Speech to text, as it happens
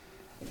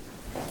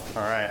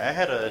All right, I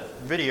had a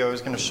video I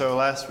was going to show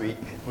last week.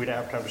 We didn't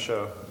have time to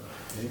show.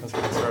 Let's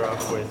start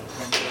off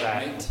with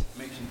that.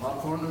 Make some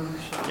popcorn or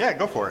something? Yeah,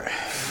 go for it.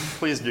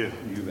 Please do.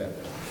 You bet.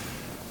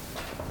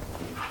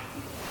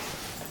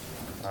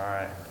 All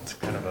right, it's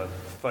kind of a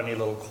funny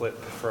little clip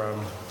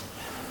from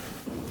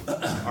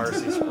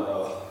R.C.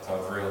 Sproul.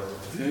 Talk real.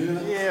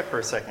 Yeah, for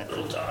a second.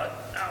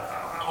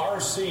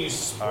 R.C.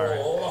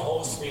 Sproul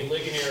hosts the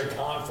Ligonier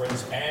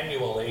Conference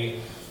annually.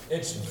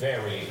 It's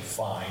very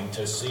fine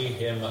to see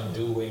him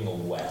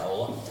doing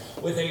well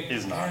with a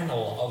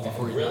panel of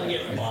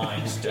brilliant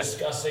minds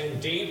discussing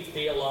deep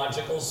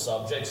theological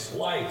subjects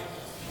like,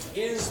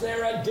 is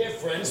there a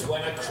difference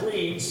when a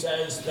creed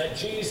says that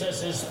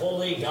Jesus is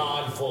fully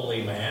God,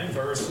 fully man,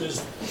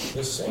 versus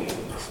the same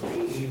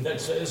creed that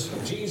says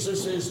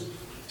Jesus is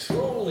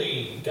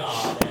truly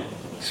God and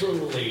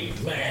truly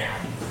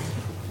man?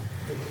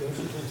 Don't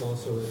you think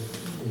also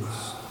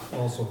it's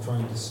also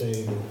trying to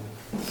say that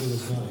he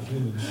was not a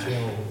human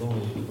shell with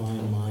only a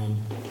divine mind?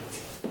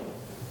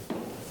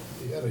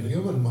 He had a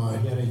human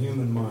mind, He had a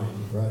human mind.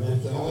 right? That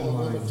With all human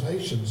the mind.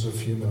 limitations of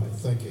human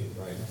thinking.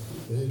 Right.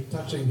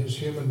 Touching his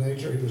human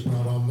nature, he was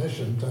not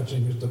omniscient.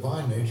 Touching his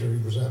divine nature,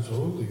 he was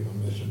absolutely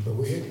omniscient. But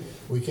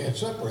we can't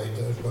separate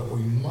those, but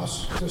we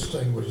must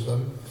distinguish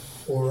them,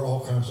 or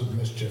all kinds of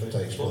mischief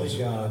takes Fully place.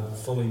 God,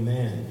 fully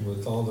man,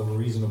 with all the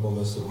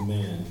reasonableness of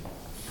man.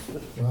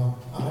 Well,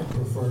 I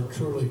prefer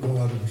truly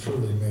God and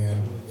truly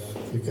man,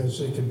 because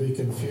it can be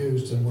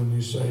confused. And when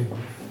you say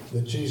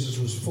that Jesus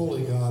was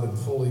fully God and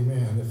fully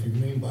man, if you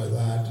mean by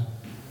that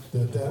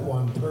that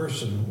one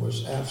person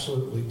was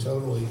absolutely,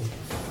 totally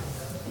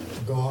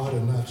God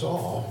and that's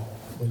all,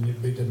 then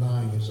you'd be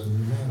denying his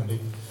humanity.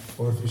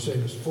 Or if you say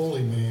he was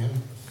fully man,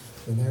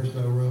 then there's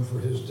no room for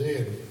his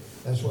deity.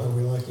 That's why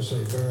we like to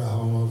say vera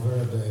homo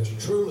vera deus,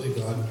 truly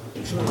God,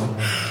 truly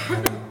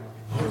man.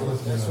 You're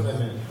with me That's on what I that.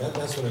 meant.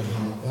 That's what I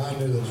meant. I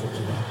knew that's what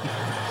you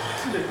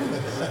meant.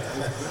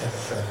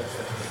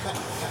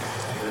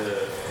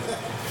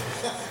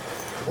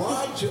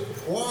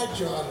 Why,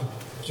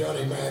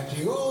 Johnny Mac,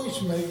 do you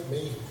always make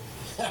me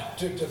have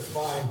to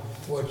define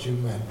what you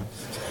meant?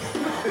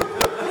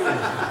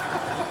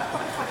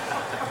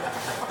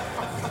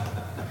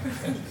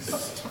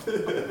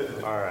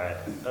 All right,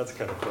 that's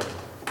kind of funny.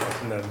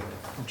 Watching them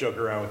joke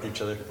around with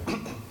each other.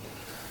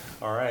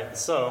 All right,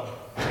 so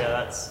yeah,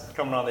 that's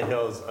coming on the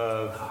heels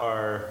of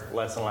our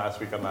lesson last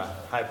week on the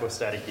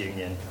hypostatic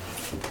union.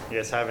 You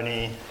guys have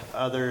any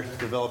other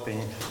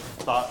developing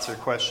thoughts or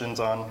questions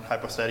on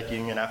hypostatic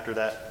union after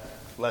that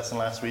lesson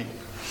last week?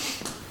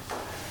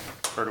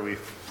 Or do we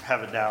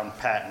have it down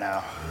pat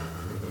now?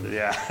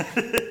 Yeah.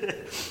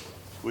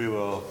 We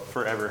will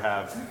forever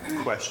have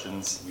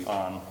questions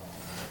on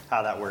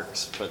how that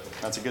works, but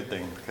that's a good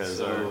thing because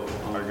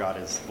our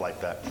God is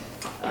like that.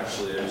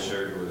 Actually, I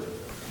shared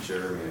with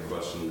Jeremy a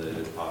question that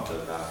had popped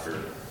up after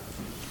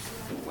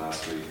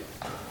last week.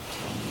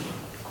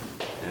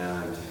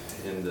 And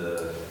in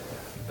the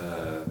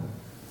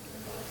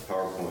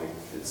PowerPoint,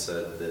 it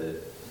said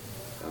that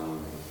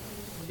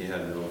he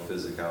had no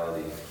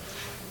physicality,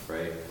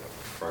 right,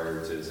 prior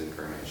to his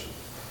incarnation.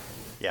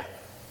 Yeah.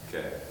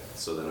 Okay,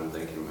 so then I'm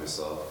thinking to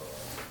myself,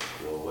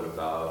 well, what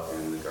about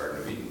in the Garden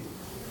of Eden?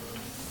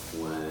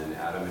 When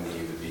Adam and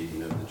Eve have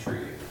eaten of the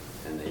tree,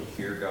 and they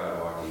hear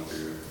God walking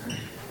through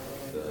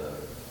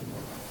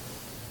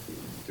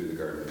the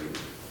Garden of Eden,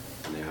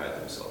 and they hide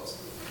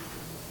themselves.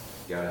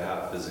 You gotta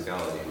have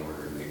physicality in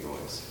order to make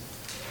noise.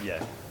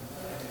 Yeah.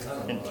 I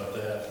don't know about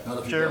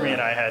that. Jeremy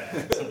and I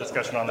had some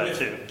discussion on that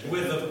too.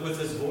 With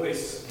his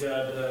voice,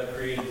 God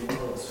created the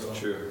world. So.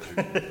 True.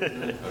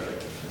 Okay.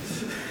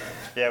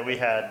 Yeah, we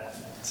had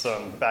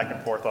some back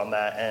and forth on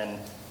that, and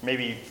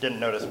maybe you didn't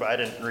notice, but I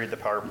didn't read the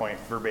PowerPoint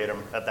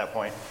verbatim at that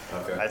point.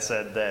 Okay. I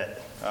said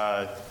that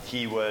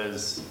he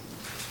was,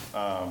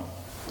 I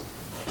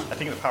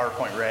think the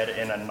PowerPoint read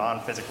in a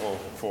non-physical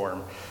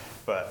form,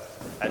 but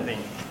I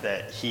think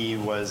that he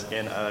was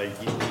in a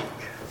unique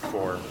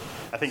form.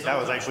 I think that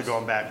was actually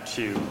going back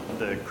to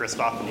the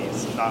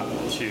Christophanies, not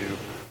to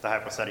the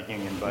hypostatic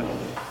union, but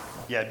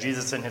yeah,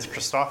 Jesus in his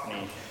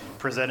Christophany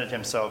presented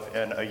himself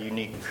in a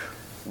unique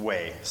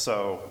way.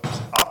 So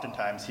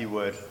oftentimes he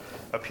would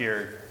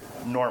appear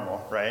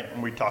normal, right?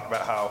 And we talk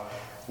about how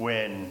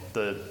when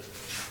the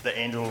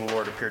angel of the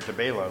Lord appeared to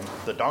Balaam,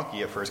 the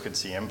donkey at first could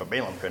see him, but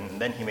Balaam couldn't. And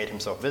then he made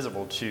himself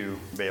visible to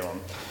Balaam.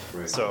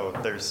 Right. So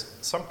there's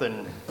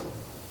something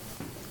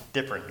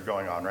different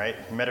going on, right?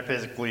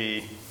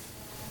 Metaphysically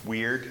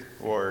weird,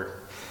 or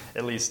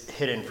at least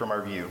hidden from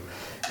our view.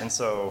 And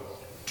so,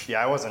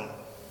 yeah, I wasn't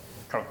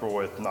comfortable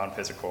with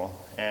non-physical,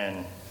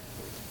 and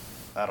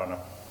I don't know.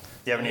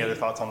 Do you have any other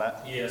thoughts on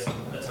that? Yes,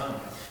 a ton.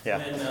 Yeah.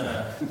 And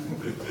then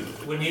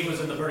when he was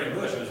in the burning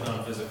bush, it was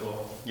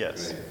non-physical.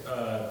 Yes.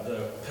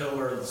 The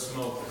pillar, the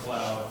smoke, the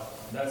cloud,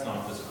 that's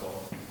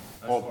non-physical.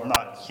 As Well, far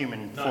not as-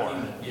 human not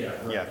form. human,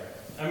 yeah, right. Yeah.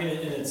 I mean,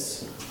 and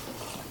it's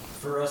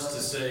for us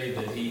to say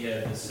that he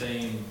had the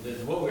same. The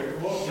only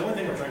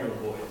thing we're trying to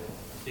avoid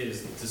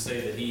is to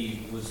say that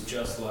he was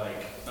just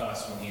like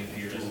us when he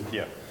appeared as a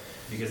Yeah.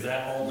 because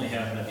that only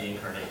happened at the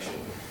incarnation.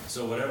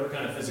 So whatever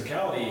kind of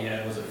physicality he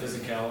had was a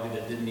physicality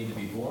that didn't need to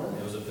be born.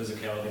 It was a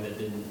physicality that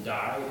didn't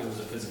die. It was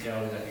a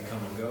physicality that could come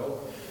and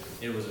go.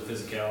 It was a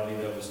physicality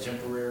that was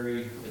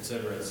temporary, et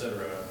cetera, et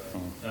cetera.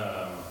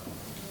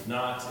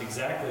 Not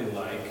exactly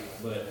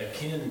like, but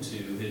akin to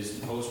his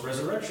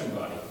post-resurrection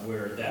body,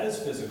 where that is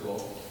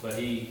physical, but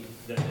it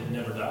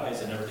never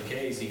dies, it never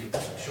decays. He could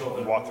show up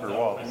and Walk through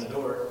walls. open the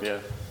door. Yeah.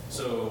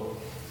 So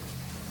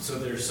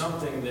there's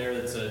something there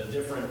that's a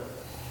different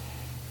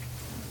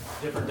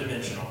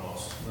dimension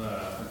almost,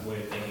 way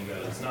of thinking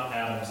about it. It's not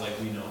atoms like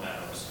we know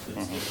atoms.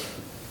 It's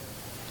different.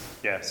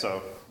 Yeah,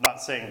 so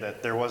not saying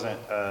that there wasn't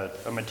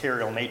a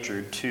material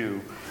nature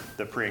to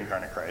the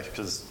pre-incarnate Christ,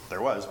 because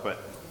there was,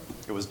 but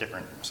it was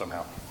different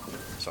somehow.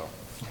 So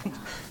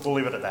we'll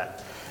leave it at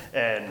that.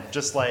 And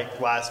just like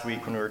last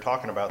week when we were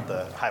talking about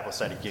the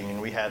hypostatic union,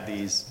 we had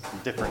these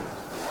different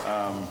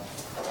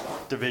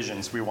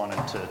divisions we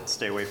wanted to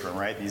stay away from,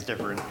 right? These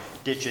different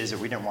ditches that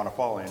we didn't want to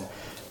fall in.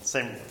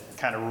 Same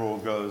kind of rule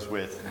goes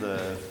with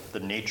the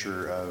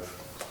nature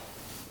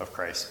of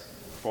Christ.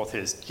 Both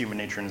his human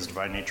nature and his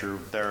divine nature,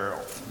 there are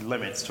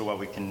limits to what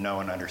we can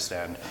know and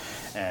understand.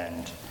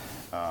 And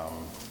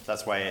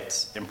that's why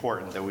it's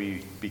important that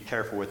we be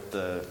careful with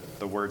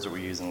the words that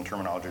we use and the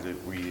terminology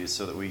that we use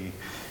so that we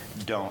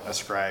don't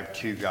ascribe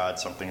to God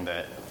something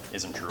that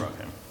isn't true of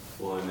him.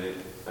 Well, and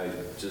I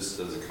just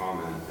as a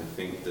comment, I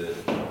think that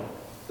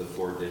the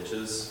 4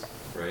 ditches,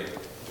 right,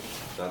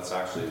 that's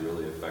actually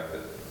really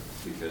effective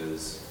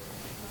because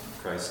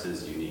Christ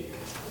is unique.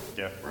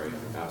 Yeah. Right?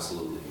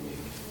 Absolutely unique.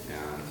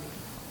 And,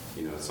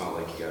 you know, it's not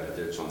like you got a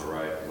ditch on the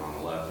right and on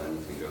the left and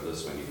you can go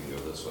this way and you can go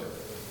this way.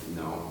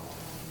 No.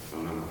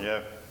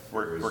 Yeah.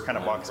 We're kind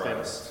of boxed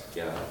in.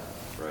 Yeah,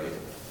 right.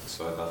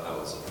 So I thought that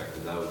was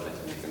effective. That would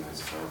make a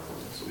nice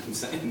PowerPoint. That's what I'm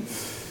saying.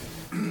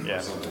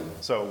 Yeah.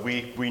 So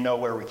we know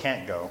where we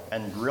can't go,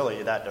 and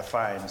really that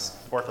defines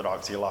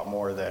orthodoxy a lot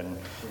more than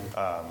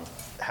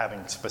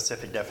having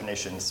specific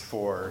definitions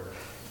for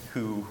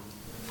who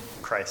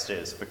Christ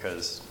is,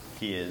 because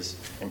he is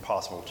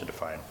impossible to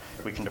define.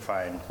 We can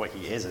define what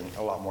he isn't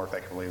a lot more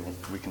effectively.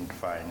 We can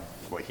define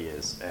what he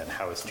is and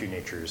how his two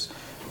natures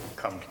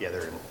come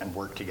together and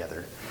work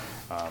together.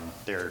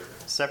 They're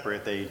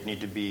separate. They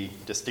need to be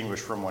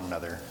distinguished from one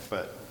another,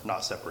 but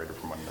not separated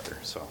from one another.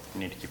 So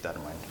we need to keep that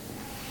in mind.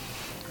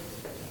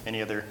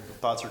 Any other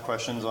thoughts or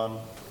questions on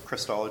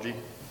Christology?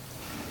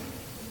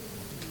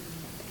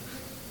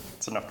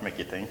 It's enough to make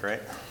you think,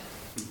 right?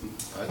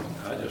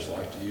 I just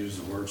like to use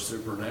the word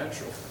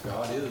supernatural.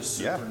 God is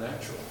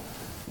supernatural.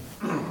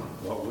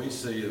 What we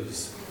see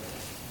is,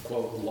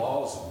 quote,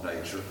 laws of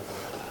nature.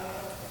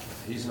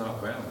 He's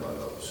not bound by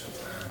those.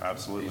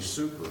 Absolutely. He's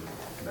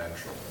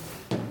supernatural.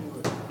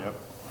 Yep.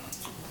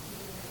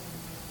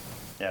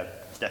 Yeah,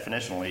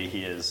 definitionally,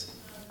 he is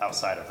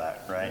outside of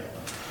that, right?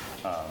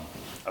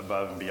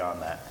 Above and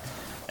beyond that.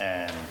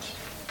 And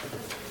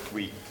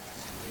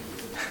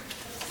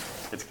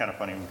it's kind of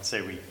funny to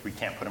say we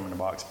can't put him in a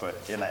box, but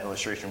in that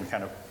illustration, we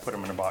kind of put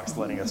him in a box,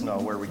 letting us know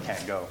where we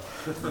can't go.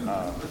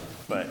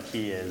 But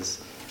he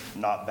is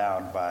not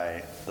bound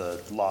by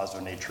the laws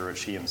of nature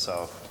which he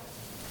himself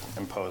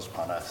imposed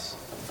upon us.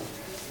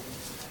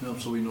 Well,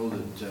 so we know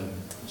that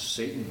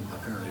Satan,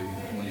 apparently,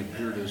 when he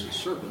appeared as a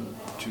serpent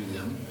to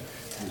them,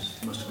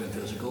 must have been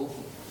physical,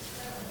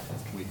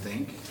 we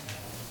think,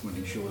 when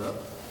he showed up.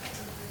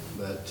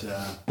 But it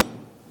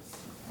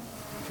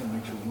kind of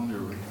makes you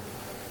wonder,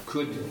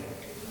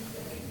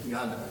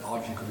 God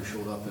obviously could have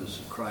showed up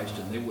as Christ,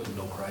 and they wouldn't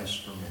know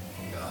Christ from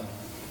God,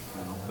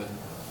 you know. But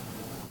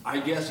I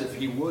guess if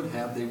he would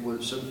have, they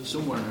would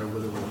somewhere in there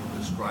where they would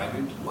describe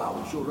him.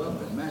 Wow, he showed up,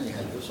 and man, he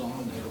had this on,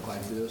 and he looked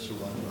like this, or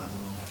what? I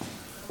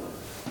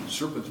don't know.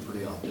 Serpent's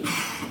pretty obvious.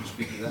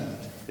 Speak to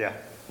that. Yeah.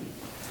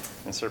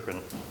 And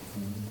serpent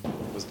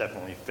was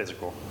definitely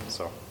physical.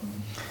 So,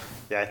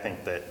 yeah, I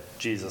think that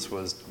Jesus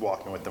was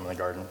walking with them in the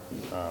garden.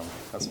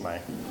 That's my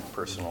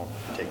personal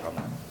take on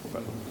that.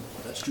 But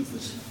That's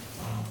Tufus.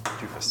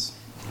 Tufus.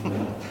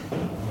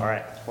 All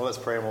right. Well, let's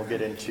pray and we'll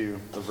get into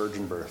the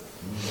virgin birth.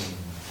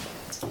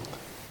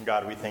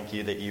 God, we thank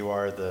you that you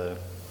are the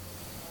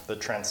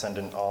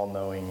transcendent,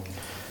 all-knowing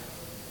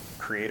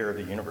creator of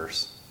the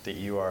universe, that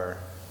you are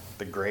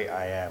the great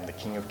I am, the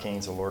King of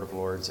Kings, the Lord of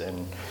Lords,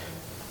 and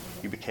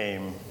you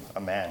became a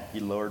man.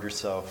 You lowered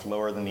yourself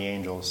lower than the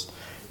angels.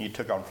 You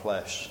took on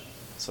flesh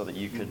so that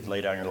you could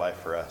lay down your life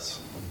for us.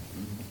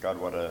 God,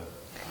 what a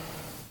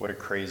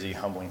crazy,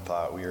 humbling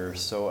thought. We are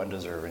so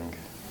undeserving.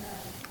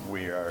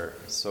 We are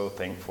so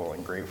thankful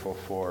and grateful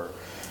for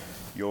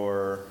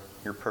your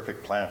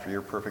perfect plan, for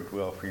your perfect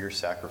will, for your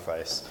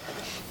sacrifice.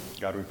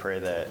 God, we pray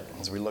that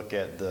as we look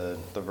at the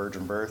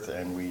virgin birth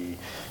and we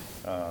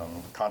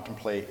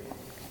contemplate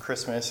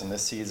Christmas and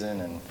this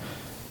season and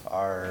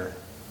our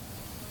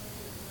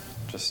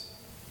just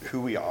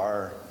who we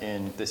are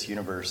in this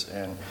universe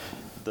and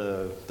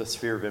the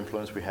sphere of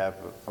influence we have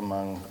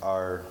among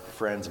our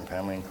friends and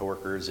family and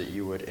coworkers, that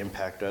you would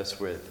impact us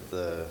with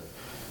the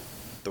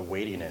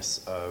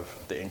weightiness of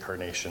the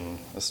incarnation,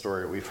 a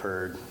story that we've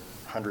heard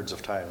hundreds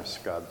of times,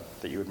 God,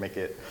 that you would make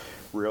it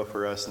real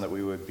for us and that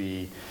we would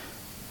be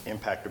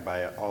impacted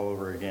by it all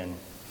over again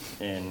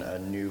in a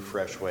new,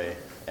 fresh way,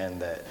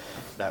 and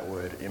that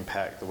would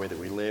impact the way that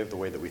we live, the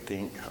way that we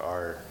think,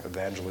 our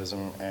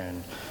evangelism,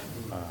 and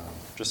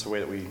just the way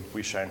that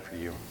we shine for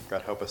you.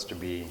 God, help us to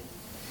be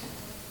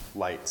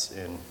lights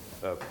in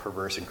a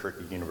perverse and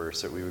crooked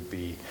universe, that we would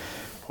be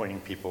pointing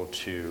people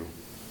to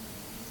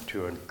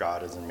a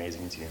God as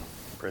amazing as you.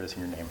 I pray this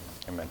in your name.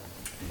 Amen.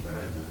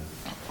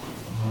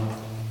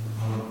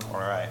 All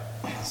right.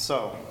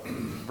 So,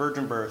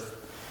 virgin birth,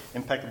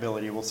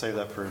 impeccability, we'll save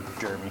that for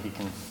Jeremy. He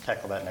can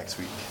tackle that next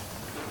week.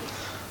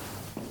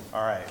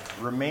 All right.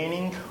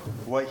 Remaining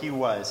what he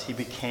was, he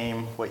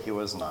became what he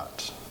was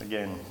not.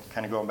 Again,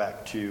 kind of going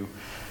back to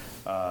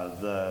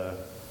the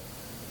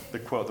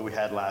quote that we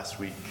had last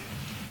week,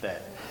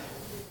 that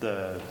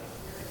the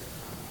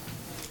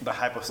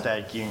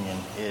hypostatic union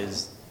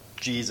is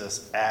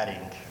Jesus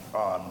adding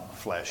on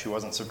flesh. He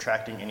wasn't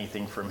subtracting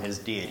anything from his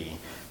deity,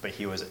 but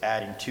he was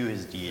adding to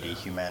his deity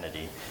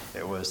humanity.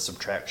 It was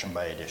subtraction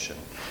by addition.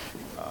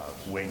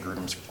 Wayne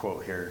Grudem's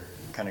quote here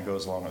kind of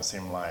goes along the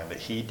same line, that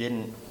he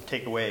didn't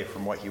take away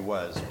from what he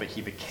was, but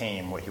he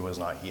became what he was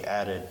not. He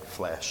added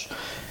flesh.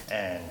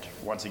 And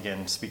once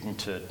again, speaking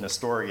to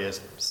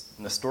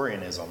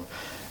Nestorianism,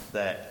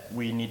 that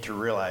we need to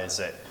realize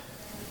that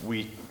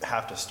we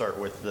have to start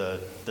with the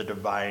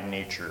divine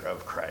nature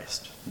of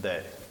Christ,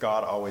 that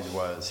God always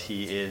was.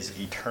 He is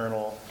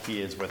eternal.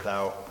 He is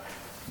without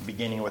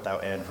beginning,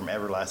 without end, from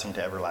everlasting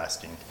to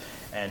everlasting.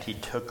 And he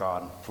took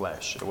on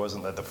flesh. It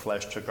wasn't that the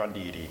flesh took on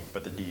deity,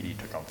 but the deity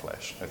took on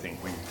flesh. I think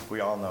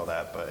we all know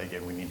that, but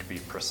again, we need to be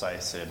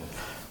precise in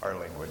our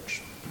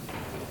language.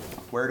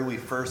 Where do we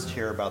first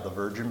hear about the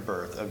virgin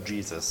birth of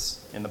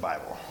Jesus in the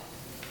Bible?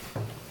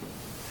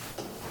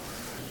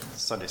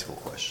 Sunday school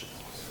question.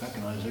 Back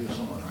in Isaiah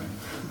somewhere,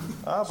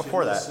 right?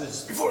 Before that.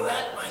 Before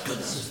that, my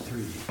goodness.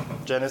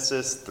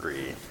 Genesis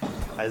 3.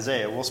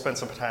 Isaiah, we'll spend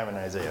some time in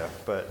Isaiah,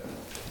 but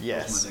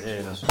yes,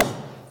 in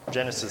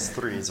Genesis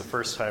 3 is the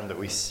first time that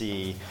we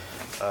see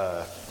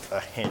a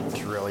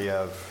hint, really,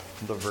 of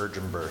the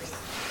virgin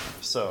birth.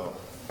 So,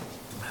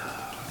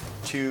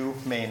 two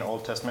main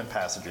Old Testament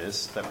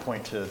passages that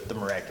point to the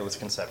miraculous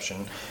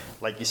conception.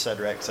 Like you said,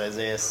 Rex,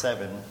 Isaiah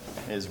 7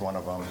 is one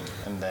of them,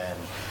 and then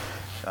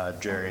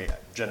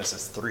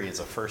Genesis 3 is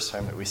the first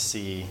time that we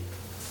see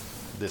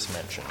this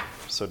mention.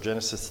 So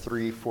Genesis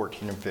 3,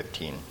 14 and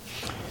 15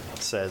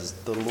 says,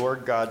 "The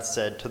Lord God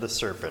said to the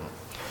serpent,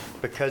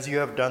 because you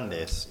have done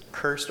this,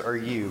 cursed are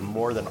you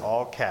more than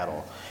all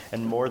cattle,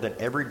 and more than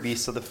every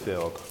beast of the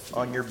field.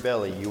 On your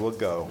belly you will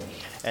go,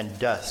 and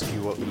dust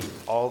you will eat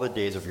all the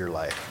days of your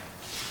life.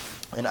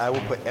 And I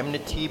will put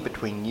enmity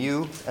between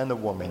you and the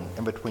woman,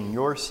 and between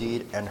your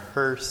seed and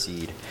her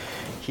seed.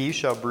 He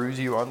shall bruise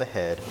you on the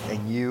head,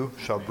 and you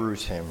shall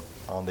bruise him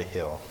on the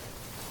heel."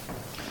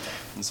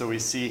 And so we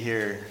see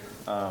here,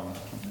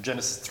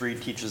 Genesis 3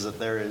 teaches that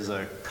there is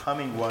a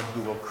coming one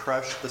who will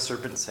crush the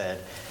serpent's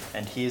head,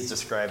 and he is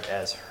described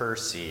as her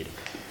seed,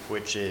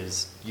 which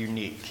is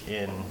unique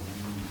in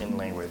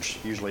language.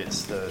 Usually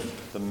it's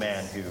the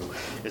man who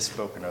is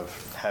spoken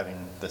of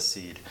having the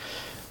seed.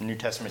 The New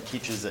Testament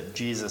teaches that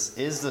Jesus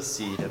is the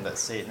seed and that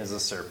Satan is a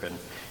serpent.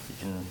 You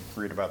can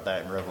read about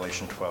that in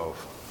Revelation 12,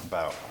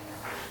 about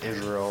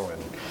Israel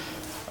and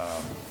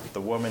the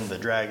woman, the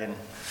dragon,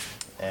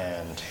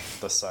 and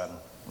the son.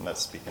 And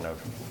that's speaking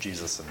of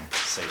Jesus and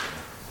Satan.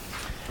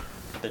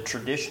 The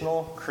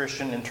traditional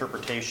Christian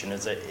interpretation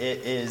is that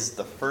it is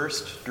the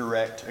first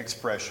direct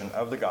expression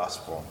of the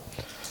gospel.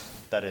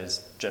 That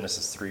is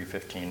Genesis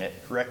 3:15. It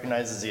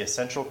recognizes the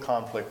essential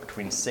conflict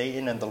between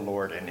Satan and the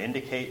Lord and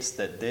indicates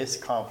that this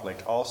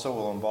conflict also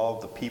will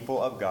involve the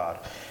people of God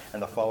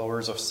and the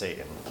followers of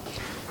Satan.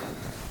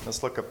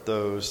 Let's look up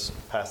those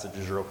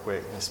passages real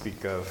quick and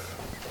speak of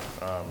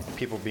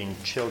people being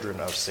children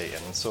of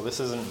Satan. So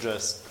this isn't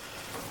just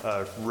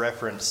a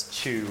reference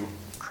to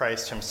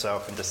Christ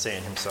himself and to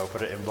Satan himself,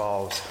 but it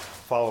involves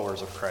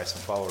followers of Christ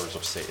and followers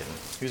of Satan.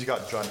 Who's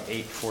got John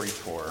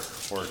 8:44?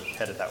 We're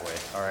headed that way.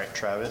 All right,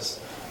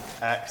 Travis.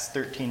 Acts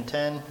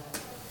 13:10.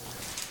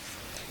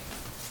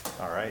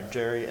 All right,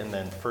 Jerry. And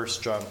then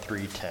 1 John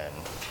 3:10.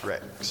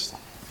 Rex.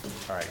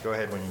 All right, go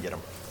ahead when you get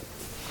them.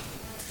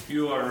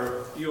 You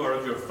are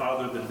of your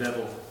father the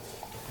devil,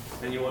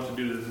 and you want to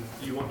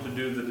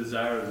do the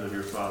desires of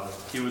your father.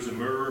 He was a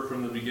murderer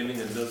from the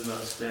beginning and does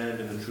not stand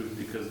in the truth,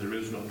 because there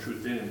is no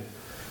truth in him.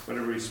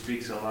 Whenever he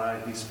speaks a lie,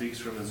 he speaks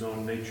from his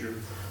own nature,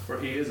 for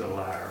he is a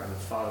liar and the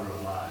father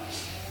of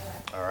lies.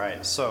 All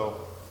right,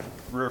 so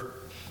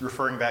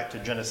referring back to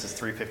Genesis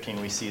 3:15,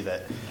 we see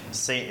that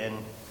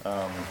Satan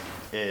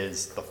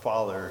is the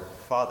father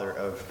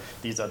of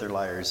these other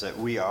liars, that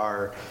we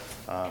are,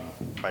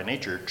 by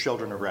nature,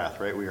 children of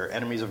wrath, right? We are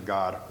enemies of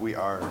God. We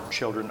are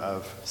children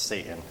of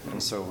Satan.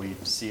 And so we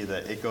see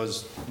that it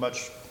goes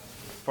much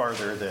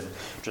farther than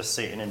just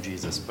Satan and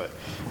Jesus, but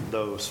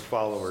those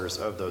followers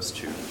of those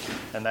two.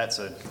 And that's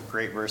a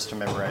great verse to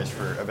memorize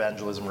for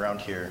evangelism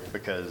around here,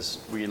 because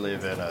we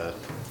live in a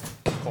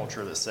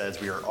culture that says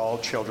we are all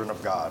children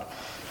of God.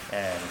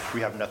 and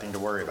we have nothing to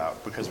worry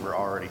about because we're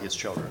already his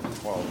children.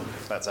 Well,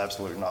 that's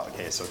absolutely not the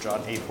case. So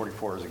John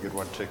 8:44 is a good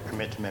one to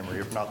commit to memory,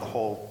 if not the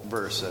whole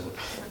verse, and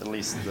at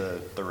least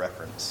the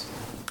reference.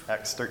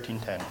 Acts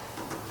 13:10.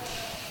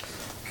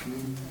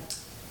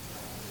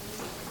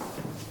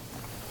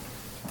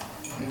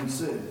 And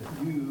said,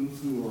 you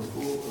who are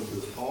full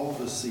of all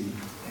deceit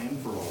and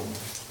fraud,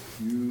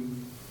 you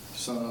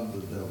son of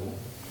the devil,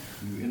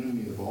 you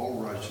enemy of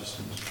all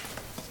righteousness,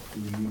 do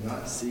you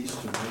not cease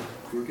to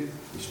make crooked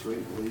the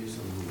straight ways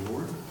of the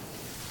Lord?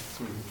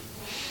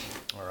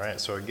 All right,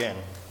 so again,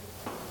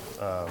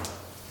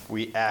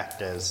 we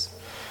act as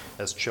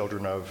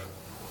children of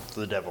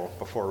the devil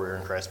before we were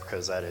in Christ,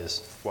 because that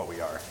is what we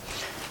are.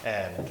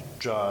 And 1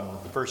 John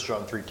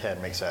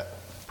 3:10 makes that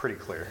pretty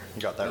clear.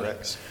 You got that,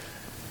 Rex?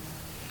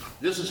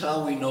 This is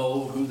how we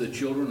know who the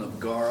children of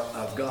God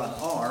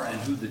are and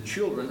who the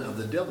children of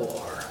the devil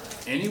are.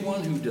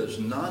 Anyone who does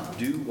not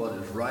do what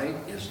is right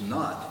is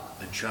not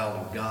a child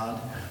of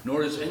God,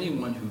 nor is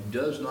anyone who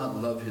does not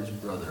love his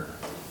brother.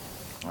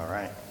 All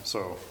right,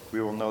 so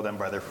we will know them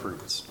by their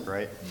fruits,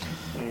 right?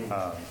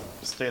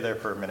 Stay there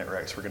for a minute,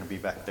 Rex. We're going to be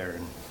back there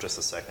in just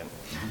a second.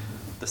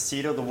 The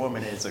seed of the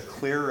woman is a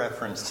clear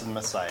reference to the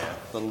Messiah,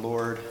 the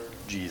Lord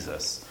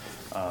Jesus.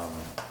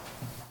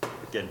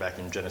 Again, back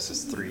in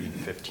Genesis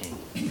 3:15.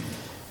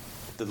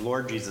 The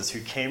Lord Jesus,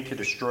 who came to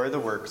destroy the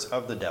works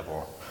of the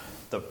devil,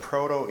 the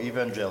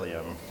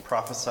proto-evangelium,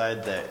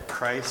 prophesied that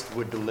Christ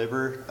would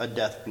deliver a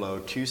death blow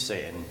to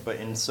Satan, but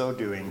in so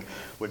doing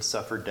would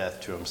suffer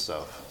death to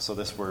himself. So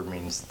this word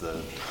means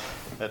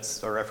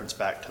that's a reference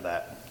back to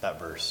that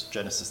verse,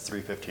 Genesis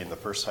 3:15, the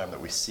first time that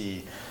we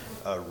see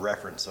a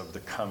reference of the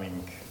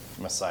coming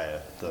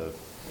Messiah, the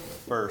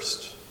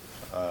first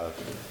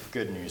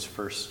good news,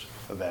 first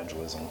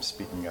evangelism,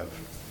 speaking of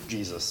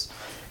Jesus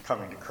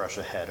coming to crush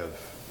the head of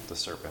the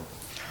serpent.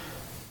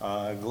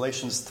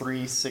 Galatians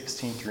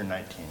 3:16 through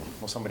 19.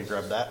 Will somebody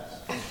grab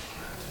that?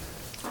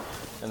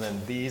 And then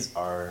these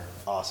are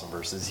awesome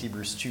verses.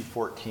 Hebrews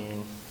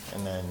 2:14,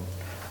 and then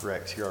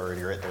Rex, you're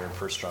already right there in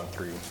 1 John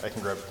 3. I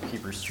can grab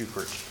Hebrews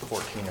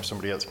 2:14, if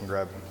somebody else can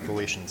grab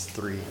Galatians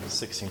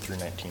 3:16 through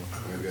 19.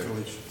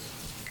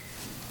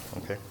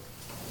 Okay.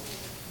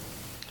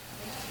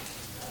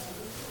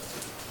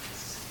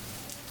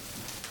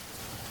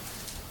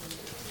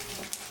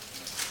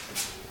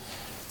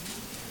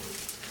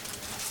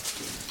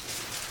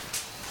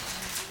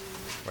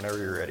 Whenever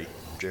you're ready,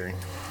 Jerry.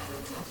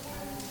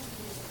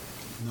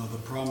 Now the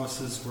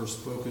promises were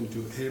spoken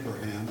to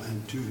Abraham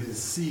and to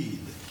his seed.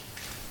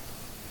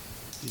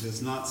 He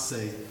does not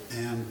say,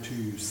 and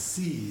to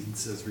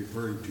seeds, as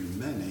referring to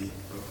many,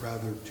 but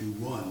rather to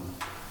one,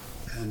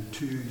 and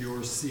to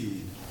your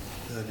seed,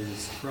 that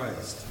is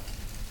Christ.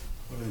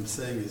 What I'm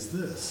saying is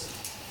this: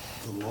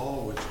 the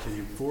law, which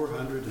came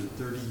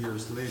 430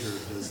 years later,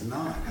 does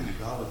not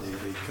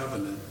invalidate a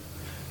covenant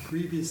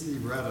previously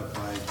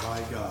ratified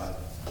by God,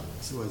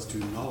 so as to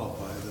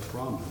nullify the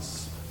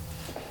promise.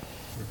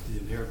 If the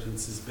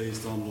inheritance is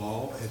based on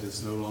law, it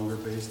is no longer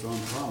based on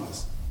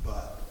promise,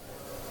 but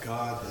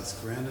God has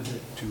granted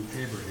it to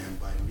Abraham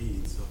by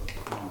means of a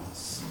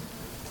promise.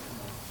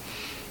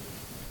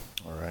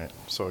 All right,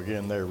 so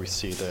again there we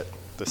see that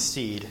the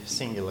seed,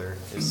 singular,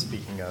 is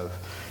speaking of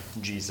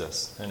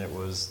Jesus, and it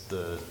was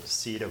the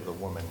seed of the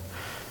woman,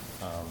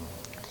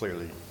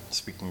 clearly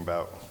speaking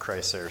about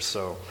Christ there.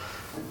 So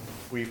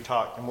we've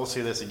talked, and we'll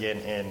see this again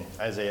in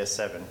Isaiah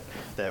 7,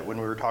 that when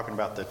we were talking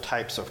about the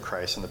types of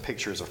Christ and the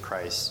pictures of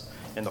Christ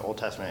in the Old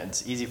Testament,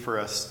 it's easy for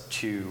us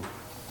to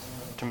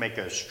make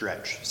a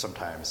stretch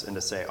sometimes and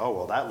to say, oh,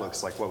 well, that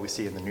looks like what we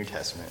see in the New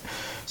Testament.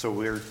 So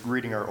we're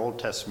reading our Old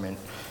Testament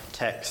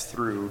text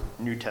through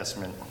New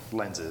Testament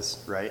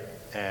lenses, right?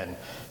 And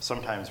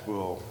sometimes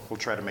we'll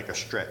try to make a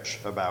stretch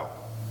about,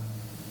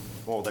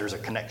 well, there's a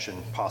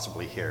connection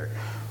possibly here,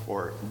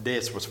 or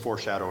this was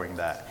foreshadowing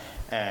that.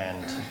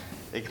 And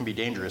it can be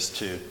dangerous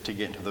to get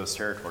into those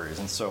territories.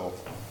 And so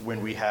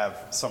when we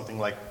have something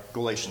like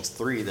Galatians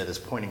 3 that is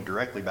pointing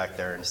directly back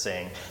there and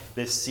saying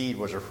this seed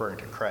was referring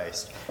to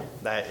Christ,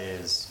 that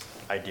is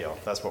ideal.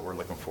 That's what we're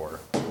looking for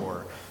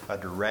a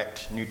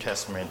direct New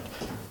Testament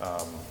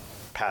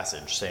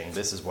passage saying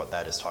this is what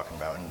that is talking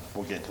about. And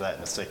we'll get into that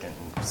in a second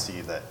and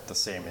see that the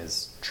same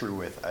is true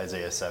with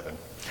Isaiah 7.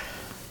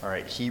 All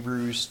right,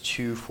 Hebrews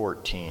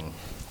 2:14.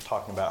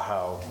 Talking about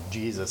how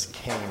Jesus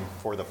came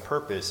for the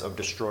purpose of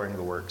destroying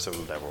the works of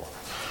the devil.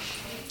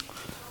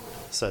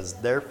 It says,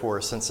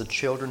 therefore, since the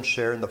children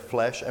share in the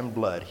flesh and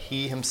blood,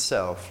 he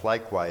himself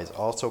likewise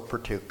also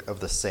partook of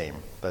the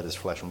same, that is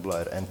flesh and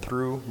blood, and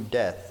through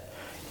death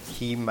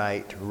he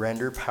might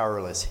render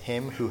powerless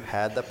him who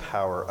had the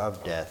power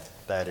of death,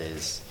 that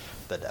is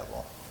the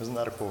devil. Isn't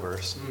that a cool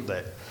verse?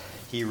 That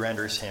he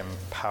renders him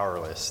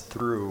powerless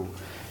through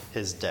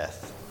his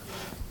death.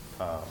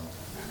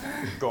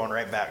 Going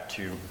right back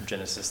to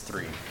Genesis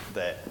 3,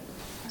 that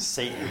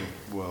Satan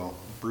will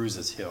bruise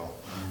his heel,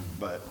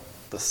 but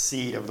the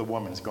seed of the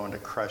woman is going to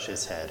crush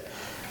his head.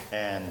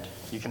 And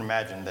you can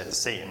imagine that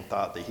Satan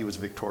thought that he was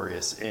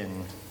victorious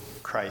in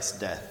Christ's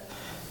death,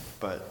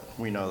 but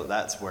we know that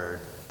that's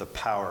where the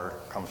power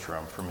comes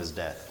from his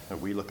death. That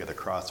we look at the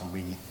cross and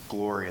we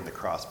glory in the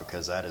cross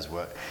because that is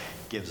what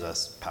gives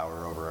us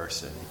power over our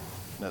sin.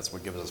 That's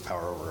what gives us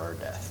power over our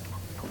death.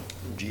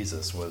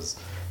 Jesus was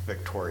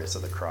victorious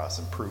at the cross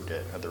and proved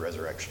it at the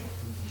resurrection.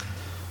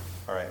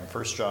 All right,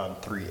 1 John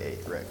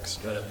 3:8, Rex.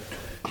 Got it.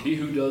 He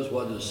who does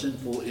what is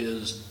sinful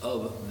is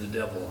of the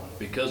devil,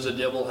 because the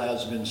devil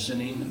has been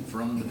sinning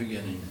from the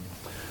beginning.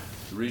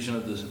 The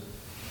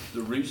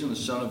reason the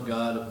Son of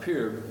God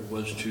appeared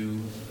was to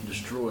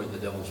destroy the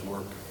devil's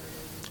work.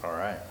 All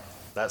right,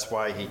 that's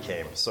why he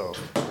came. So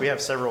we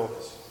have several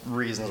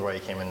reasons why he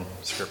came in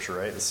Scripture,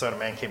 right? The Son of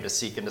Man came to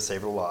seek and to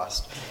save the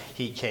lost.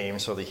 He came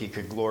so that he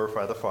could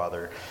glorify the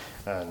Father.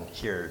 And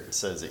here it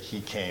says that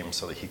he came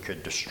so that he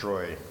could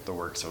destroy the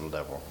works of the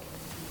devil.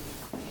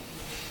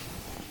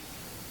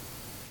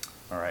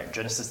 All right,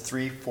 Genesis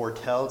 3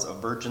 foretells a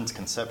virgin's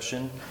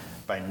conception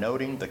by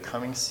noting the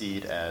coming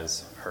seed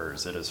as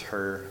hers. It is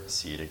her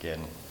seed.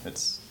 Again,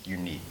 it's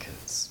unique.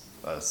 It's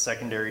a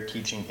secondary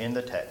teaching in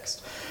the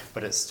text,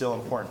 but it's still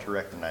important to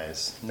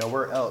recognize.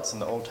 Nowhere else in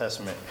the Old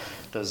Testament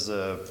does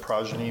the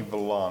progeny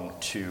belong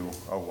to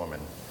a woman.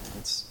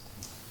 It's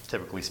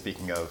typically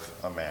speaking of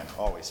a man,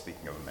 always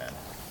speaking of a man.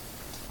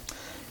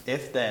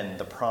 If then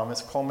the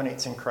promise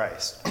culminates in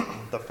Christ,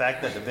 the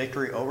fact that the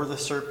victory over the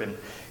serpent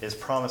is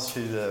promised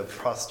to the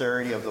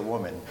posterity of the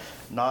woman,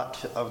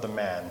 not of the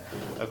man,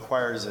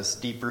 acquires this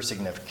deeper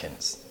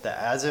significance, that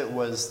as it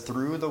was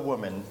through the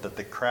woman that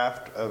the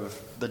craft of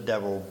the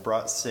devil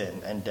brought sin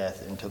and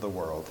death into the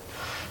world,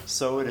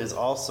 so it is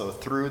also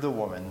through the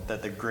woman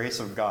that the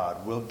grace of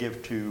God will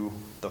give to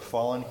the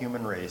fallen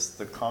human race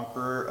the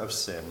conqueror of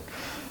sin,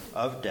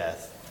 of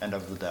death, and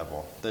of the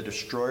devil. The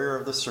destroyer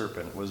of the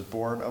serpent was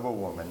born of a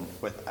woman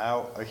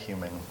without a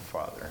human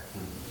father.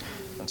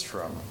 That's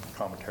from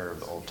Commentary of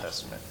the Old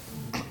Testament.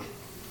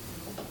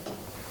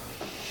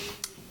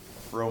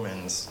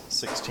 Romans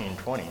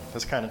 16:20.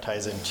 This kind of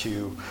ties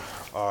into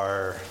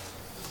our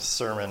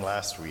sermon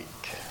last week.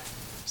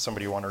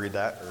 Somebody want to read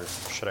that, or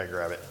should I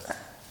grab it?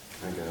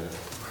 I got it.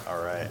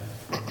 All right.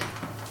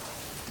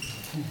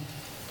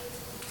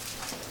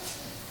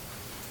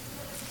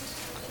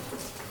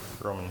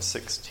 Romans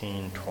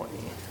 16:20.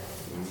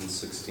 Romans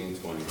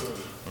 16:20.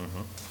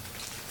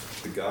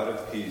 The God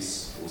of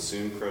peace will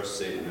soon crush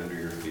Satan under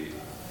your feet.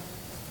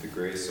 The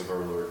grace of our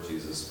Lord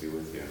Jesus be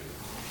with you.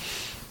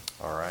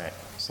 All right.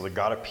 So the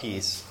God of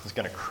peace is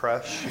going to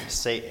crush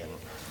Satan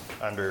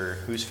under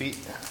whose feet?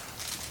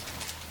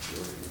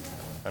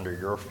 Under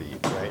your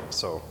feet, right?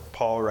 So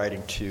Paul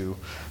writing to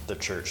the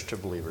church, to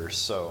believers.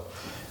 So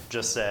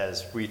just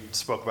as we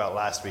spoke about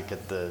last week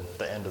at the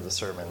end of the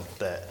sermon,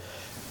 that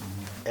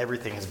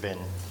everything has been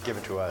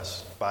given to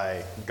us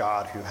by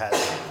God who has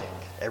everything.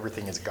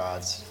 Everything is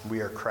God's. We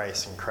are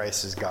Christ, and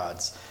Christ is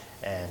God's,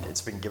 and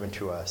it's been given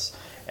to us.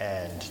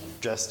 And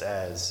just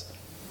as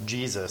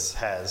Jesus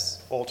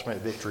has ultimate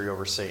victory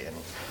over Satan,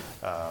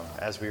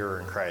 as we are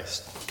in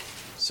Christ,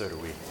 so do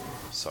we.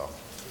 So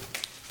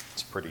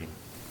it's pretty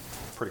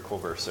cool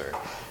verse there.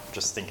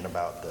 Just thinking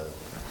about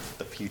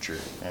the future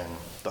and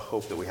the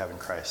hope that we have in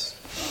Christ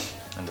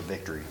and the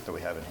victory that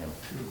we have in Him.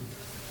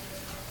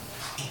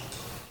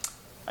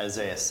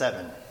 Isaiah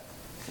 7,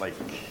 like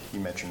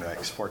you mentioned,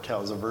 Rex,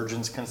 foretells a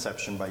virgin's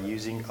conception by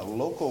using a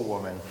local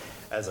woman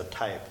as a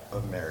type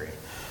of Mary.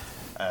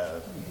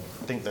 I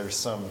think there's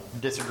some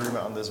disagreement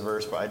on this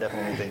verse, but I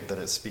definitely think that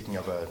it's speaking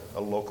of a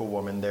local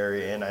woman there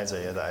in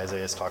Isaiah, that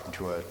Isaiah is talking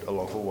to a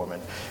local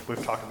woman.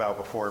 We've talked about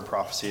before in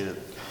prophecy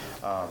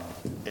that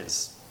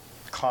it's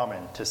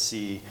common to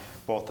see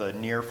both a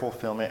near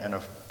fulfillment and a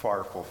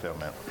far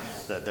fulfillment,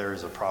 that there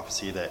is a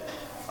prophecy that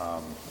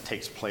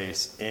takes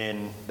place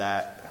in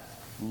that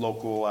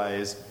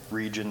localized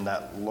region,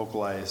 that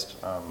localized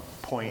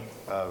point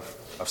of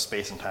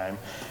space and time,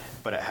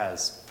 but it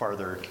has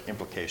farther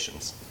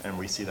implications, and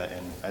we see that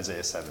in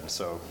Isaiah 7.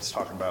 So it's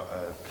talking about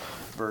a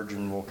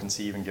virgin will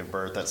conceive and give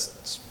birth.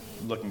 That's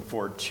looking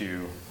forward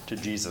to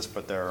Jesus,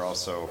 but there are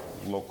also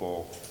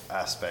local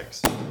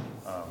aspects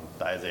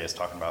that Isaiah is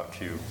talking about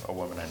to a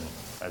woman in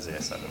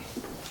Isaiah 7.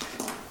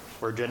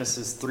 Where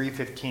Genesis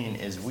 3:15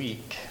 is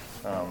weak,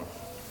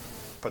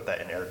 put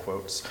that in air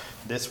quotes,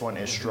 this one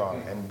is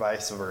strong, and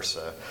vice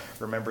versa.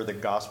 Remember, the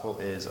gospel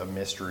is a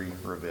mystery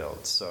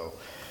revealed. So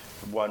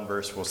one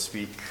verse will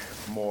speak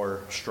more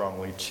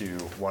strongly to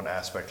one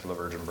aspect of the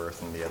virgin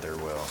birth, and the other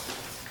will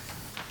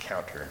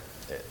counter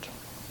it.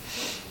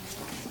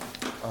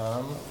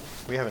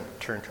 We haven't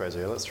turned to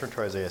Isaiah. Let's turn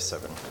to Isaiah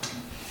 7.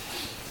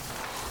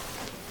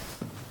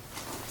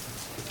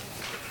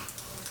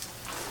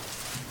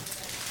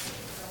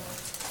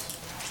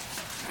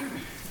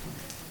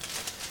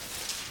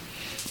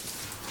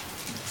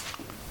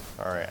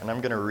 All right, and I'm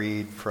going to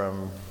read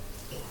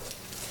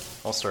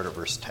I'll start at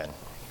verse 10.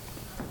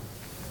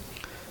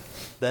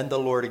 Then the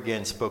Lord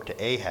again spoke to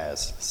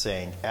Ahaz,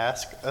 saying,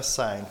 ask a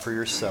sign for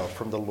yourself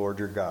from the Lord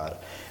your God.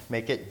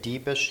 Make it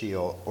deep as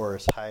Sheol or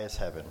as high as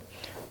heaven.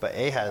 But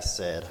Ahaz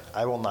said,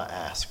 I will not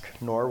ask,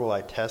 nor will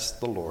I test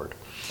the Lord.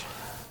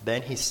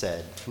 Then he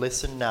said,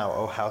 "Listen now,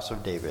 O house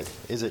of David.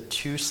 Is it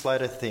too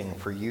slight a thing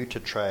for you to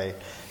try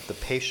the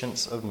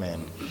patience of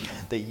men,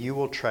 that you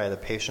will try the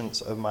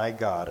patience of my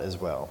God as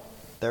well?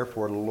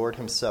 Therefore the Lord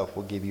himself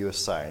will give you a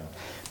sign.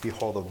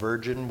 Behold, a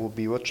virgin will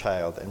be with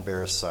child and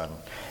bear a son,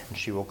 and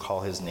she will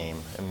call his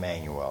name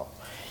Emmanuel.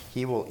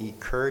 He will eat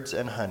curds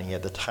and honey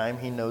at the time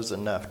he knows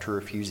enough to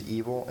refuse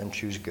evil and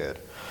choose good.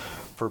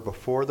 For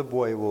before the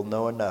boy will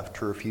know enough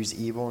to refuse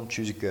evil and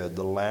choose good,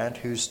 the land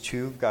whose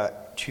two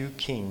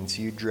kings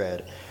you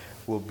dread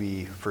will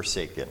be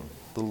forsaken.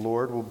 The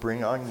Lord will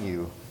bring on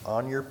you,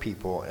 on your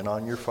people, and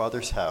on your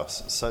father's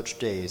house such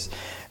days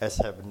as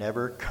have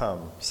never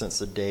come since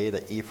the day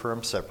that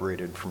Ephraim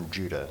separated from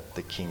Judah,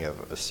 the king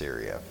of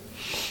Assyria."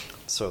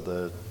 So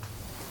the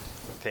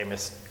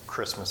famous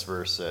Christmas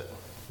verse that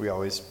we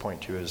always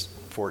point to is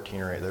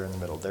 14 right there in the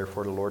middle.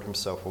 "Therefore the Lord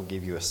himself will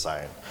give you a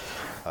sign."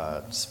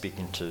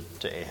 Speaking to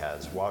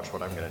Ahaz, watch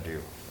what I'm going to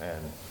do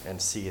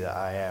and see that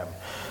I am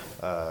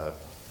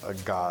a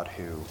God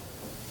who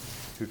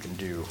can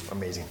do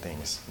amazing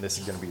things. This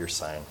is going to be your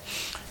sign,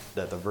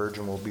 that the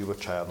virgin will be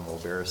with child and will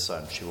bear a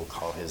son. She will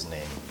call his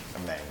name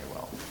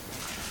Emmanuel.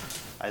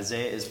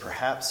 Isaiah is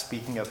perhaps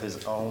speaking of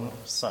his own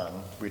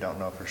son, we don't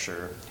know for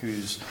sure,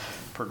 whose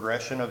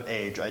progression of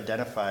age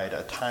identified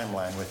a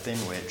timeline within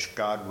which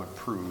God would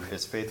prove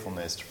his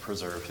faithfulness to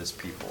preserve his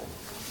people.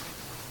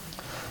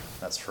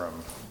 That's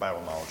from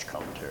Bible Knowledge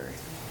Commentary.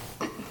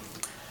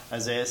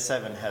 Isaiah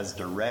 7 has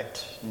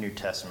direct New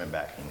Testament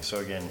backing. So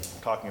again,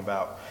 talking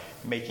about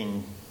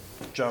making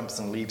jumps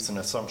and leaps and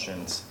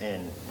assumptions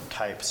in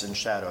types and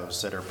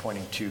shadows that are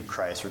pointing to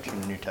Christ or to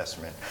the New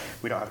Testament.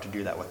 We don't have to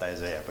do that with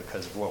Isaiah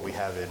because of what we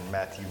have in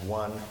Matthew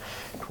 1,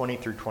 20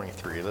 through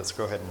 23. Let's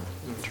go ahead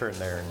and turn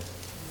there and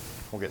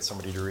we'll get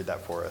somebody to read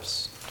that for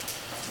us.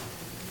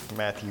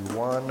 Matthew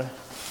 1,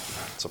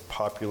 it's a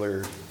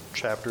popular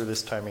chapter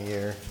this time of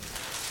year,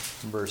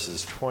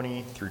 verses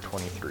 20 through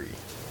 23.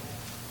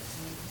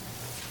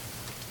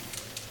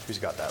 Who's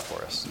got that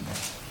for us?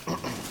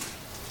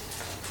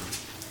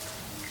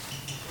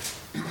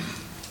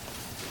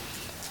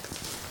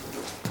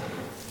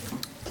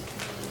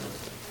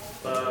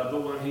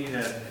 But when he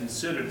had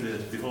considered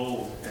this,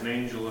 behold, an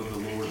angel of the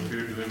Lord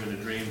appeared to him in a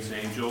dream,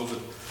 saying,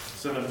 "Joseph,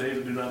 son of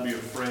David, do not be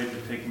afraid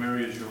to take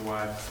Mary as your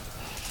wife,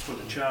 for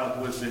the child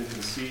who has been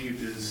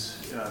conceived in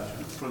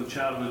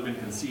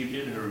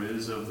her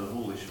is of the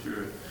Holy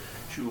Spirit.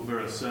 She will bear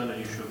a son,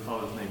 and you shall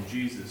call his name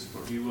Jesus,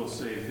 for he will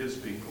save his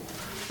people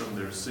from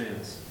their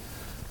sins."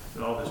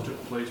 And all this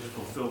took place to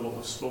fulfill what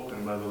was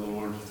spoken by the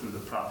Lord through the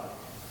prophet.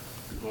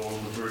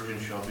 "Behold, the virgin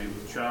shall be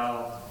with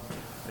child,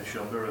 and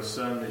shall bear a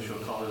son. They shall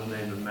call his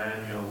name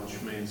Emmanuel," which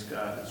means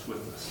God is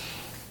with us.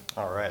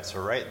 All right, so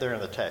right there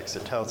in the text,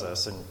 it tells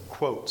us in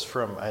quotes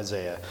from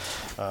Isaiah,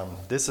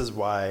 this is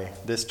why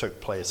this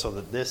took place, so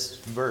that this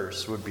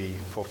verse would be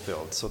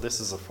fulfilled. So this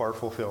is a far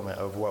fulfillment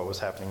of what was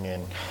happening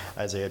in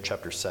Isaiah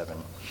chapter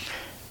 7.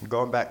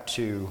 Going back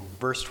to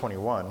verse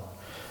 21,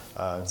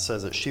 it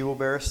says that she will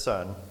bear a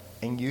son,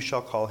 and you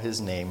shall call his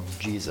name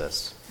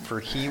Jesus, for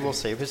he will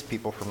save his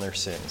people from their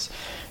sins.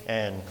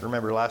 And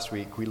remember last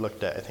week, we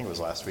looked at Hebrews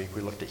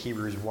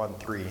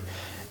 1:3,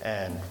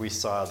 and we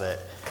saw that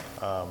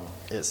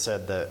it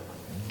said that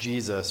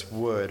Jesus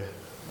would,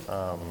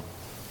 let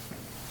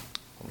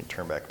me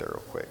turn back there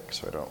real quick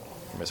so I don't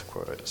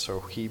misquote it.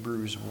 So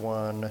Hebrews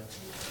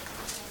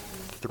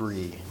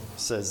 1:3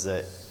 says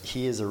that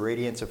he is a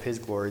radiance of his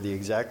glory, the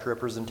exact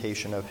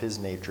representation of his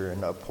nature,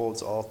 and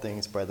upholds all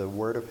things by the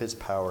word of his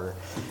power.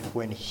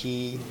 When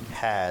he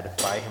had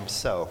by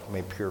himself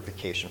made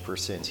purification for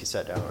sins, he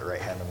sat down at the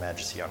right hand of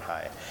majesty on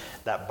high.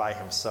 That by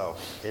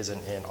himself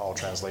isn't in all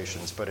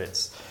translations, but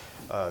it's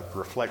a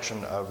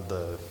reflection of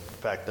the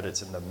fact that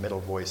it's in the middle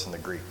voice in the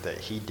Greek, that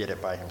he did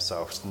it by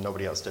himself, so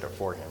nobody else did it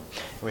for him.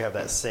 And we have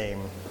that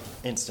same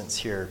instance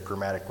here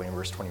grammatically in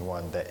verse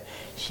 21, that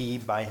he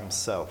by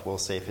himself will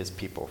save his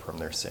people from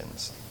their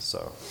sins.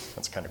 So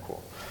that's kind of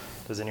cool.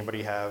 Does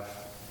anybody have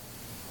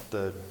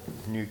the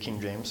New King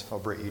James? Oh,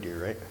 Britt, you do,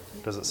 right?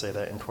 Does it say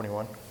that in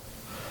 21?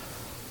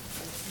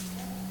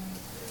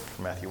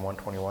 Matthew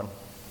 1:21.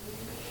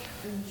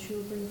 "And she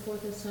will bring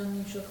forth a son,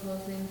 and shall call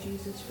his name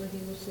Jesus, for he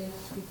will save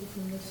his people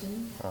from their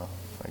sins." Oh,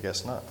 I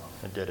guess not.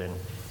 It did in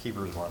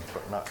Hebrews 1,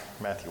 but not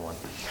Matthew 1.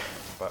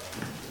 But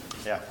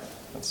yeah,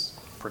 that's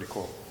pretty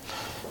cool.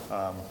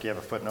 Do you have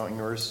a footnote in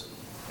yours?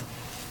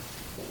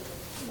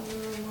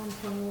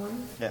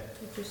 121. Yeah.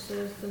 It just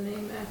says the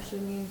name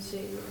actually means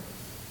Savior.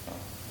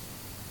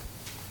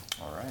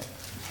 All right.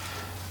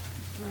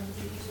 And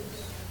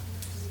Jesus.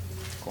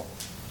 Cool.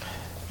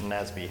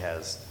 NASB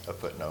has a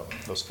footnote.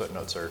 Those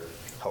footnotes are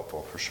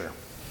helpful for sure.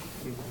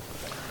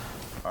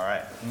 All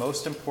right.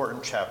 Most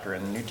important chapter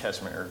in the New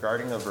Testament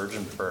regarding the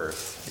virgin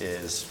birth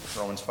is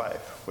Romans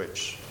 5,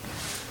 which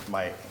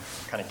might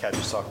kind of catch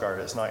us off guard.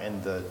 It's not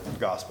in the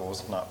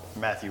Gospels, not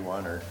Matthew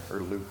 1 or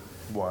Luke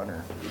 1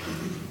 or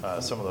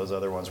some of those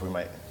other ones we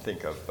might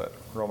think of, but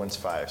Romans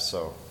 5.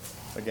 So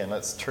again,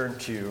 let's turn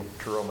to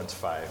Romans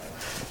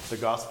 5. The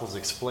Gospels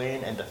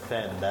explain and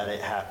defend that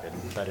it happened,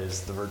 that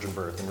is, the virgin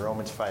birth, and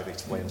Romans 5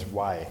 explains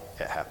why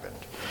it happened.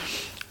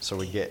 So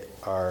we get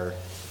our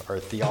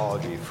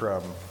theology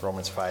from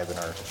Romans 5 and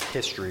our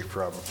history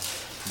from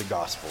the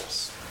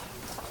Gospels.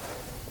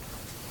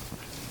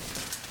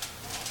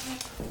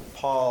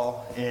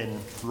 Paul in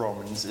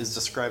Romans is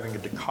describing a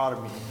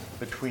dichotomy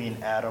between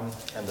Adam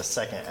and the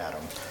second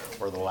Adam,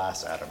 or the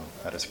last Adam,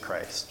 that is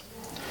Christ.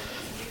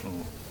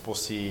 And we'll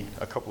see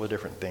a couple of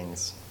different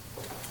things.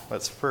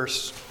 Let's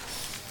first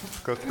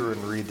go through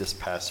and read this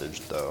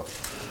passage, though.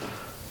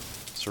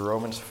 So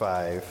Romans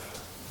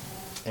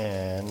 5,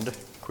 and can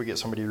we get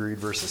somebody to read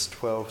verses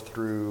 12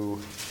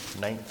 through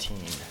 19?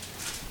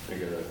 I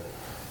got it.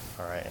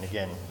 All right, and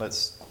again,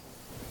 let's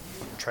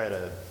try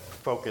to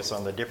focus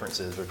on the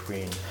differences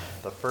between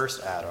the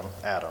first Adam,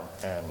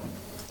 and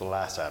the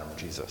last Adam,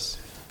 Jesus.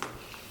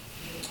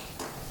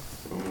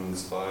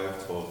 Romans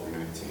 5, 12 through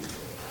 19.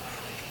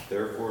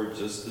 Therefore,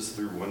 just as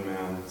through one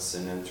man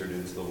sin entered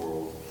into the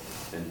world,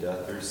 and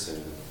death through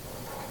sin,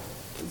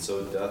 and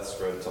so death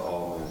spread to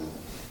all men,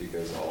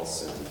 because all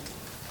sinned.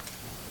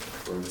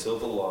 For until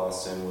the law,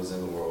 sin was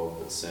in the world,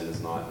 but sin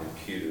is not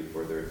imputed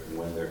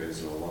when there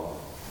is no law.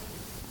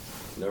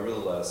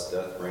 Nevertheless,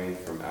 death reigned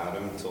from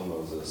Adam till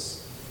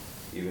Moses,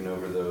 even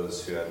over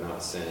those who had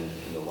not sinned,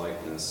 in the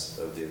likeness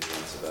of the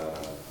appearance of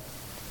Adam,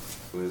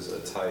 who is a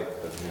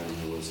type of him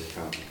who was to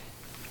come.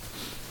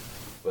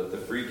 But the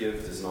free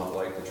gift is not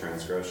like the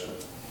transgression.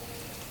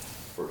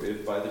 For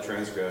if by the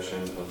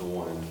transgression of the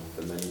one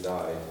the many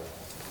died,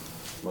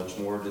 much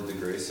more did the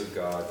grace of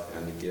God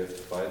and the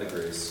gift by the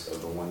grace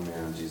of the one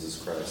man,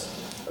 Jesus Christ,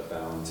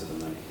 abound to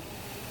the many.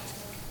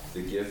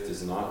 The gift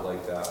is not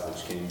like that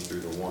which came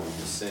through the one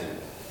who sinned.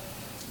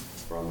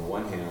 For on the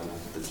one hand,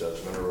 the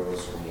judgment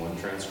arose from one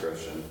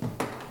transgression,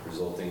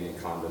 resulting in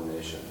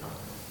condemnation.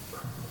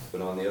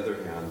 But on the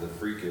other hand, the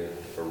free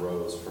gift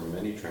arose from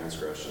many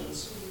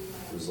transgressions,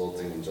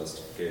 resulting in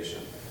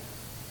justification.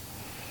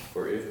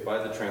 For if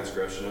by the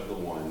transgression of the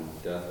one,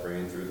 death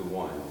reigned through the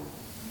one,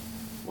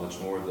 much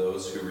more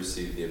those who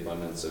receive the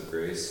abundance of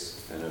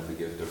grace and of the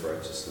gift of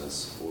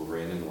righteousness will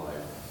reign in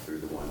life through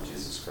the one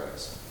Jesus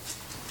Christ.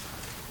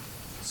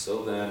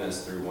 So then,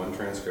 as through one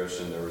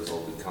transgression there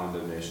resulted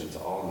condemnation to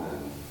all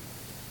men,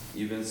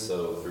 even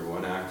so through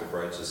one act of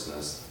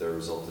righteousness there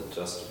resulted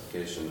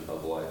justification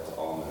of life to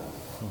all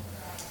men.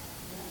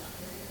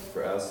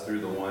 For as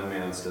through the one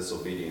man's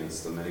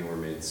disobedience the many were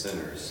made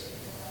sinners,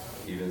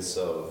 even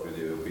so through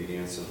the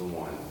obedience of the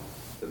one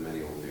the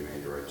many will be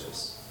made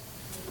righteous.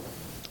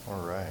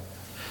 All right.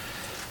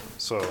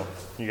 So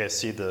you guys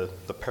see the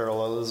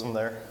parallelism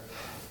there?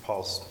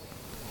 Paul's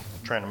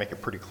trying to make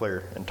it pretty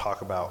clear and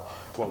talk about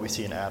what we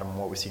see in Adam and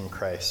what we see in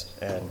Christ,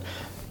 and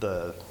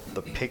the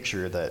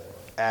picture that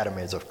Adam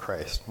is of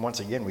Christ. Once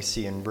again, we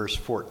see in verse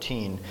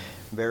 14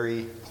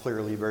 very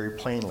clearly, very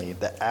plainly,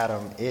 that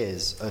Adam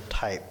is a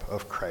type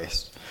of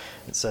Christ.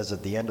 It says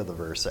at the end of the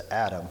verse that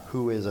Adam,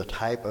 who is a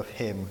type of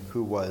him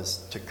who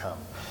was to come.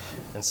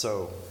 And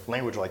so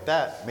language like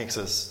that makes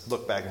us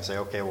look back and say,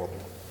 okay, well,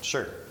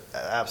 sure,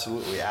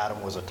 absolutely,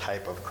 Adam was a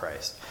type of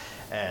Christ.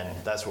 And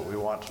that's what we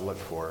want to look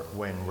for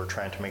when we're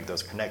trying to make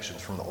those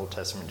connections from the Old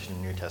Testament to the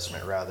New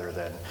Testament, rather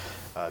than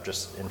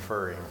just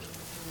inferring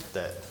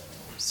that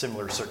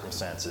similar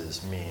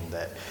circumstances mean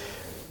that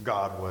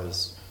God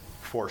was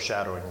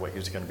foreshadowing what he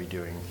was going to be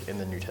doing in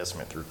the New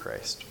Testament through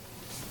Christ.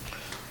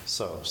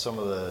 So some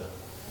of the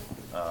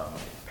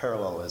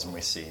parallelism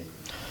we see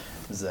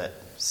is that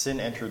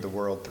sin entered the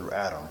world through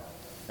Adam,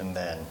 and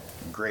then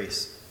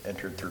grace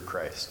entered through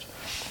Christ.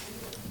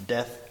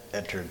 Death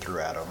entered through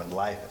Adam, and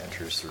life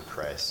enters through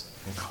Christ,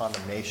 and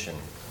condemnation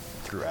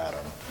through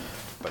Adam,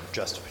 but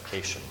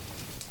justification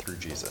through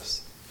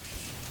Jesus.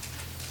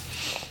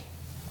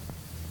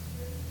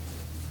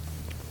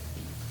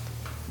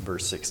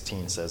 Verse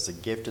 16 says, "The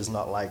gift is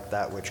not like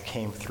that which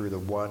came through the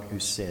one who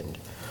sinned.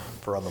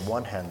 For on the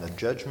one hand, the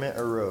judgment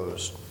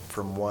arose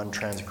from one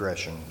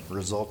transgression,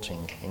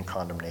 resulting in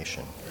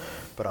condemnation.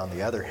 But on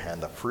the other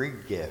hand, the free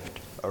gift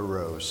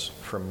arose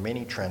from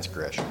many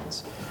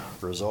transgressions,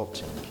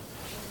 resulting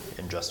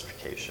in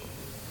justification."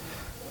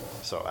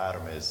 So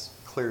Adam is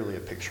clearly a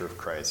picture of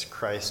Christ.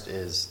 Christ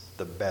is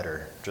the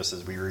better, just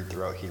as we read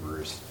throughout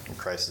Hebrews. And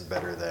Christ is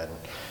better than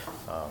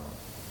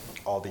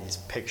all these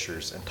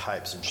pictures and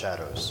types and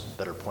shadows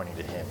that are pointing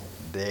to him.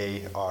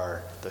 They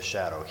are the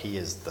shadow. He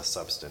is the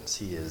substance.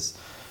 He is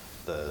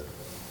the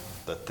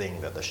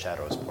thing that the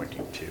shadow is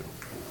pointing to.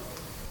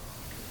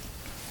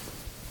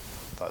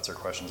 Thoughts or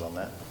questions on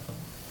that?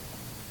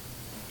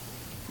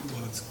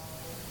 Well, it's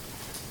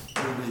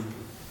really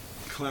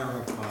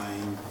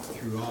clarifying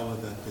through all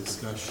of that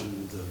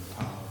discussion of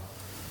how,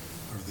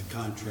 or the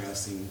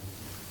contrasting,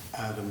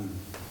 Adam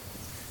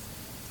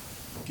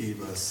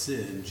gave us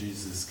sin,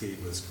 Jesus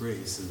gave us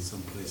grace. In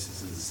some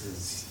places it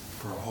says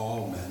for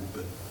all men,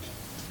 but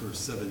verse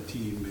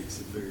 17 makes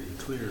it very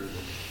clear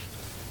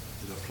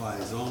that it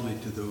applies only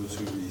to those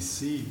who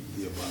receive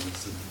the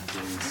abundance of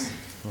grace,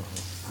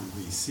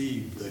 who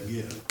receive the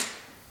gift.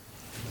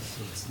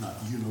 So it's not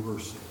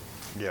universal.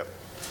 Yep.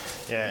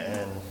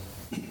 Yeah, and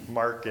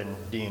Mark and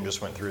Dean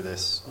just went through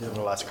this in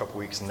the last couple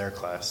weeks in their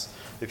class.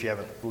 If you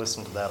haven't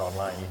listened to that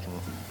online, you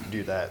can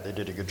do that. They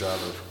did a good job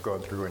of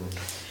going through and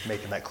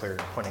making that clear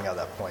and pointing out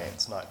that point.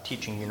 It's not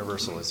teaching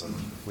universalism.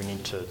 We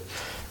need to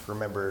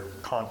remember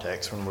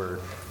context when we're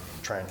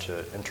trying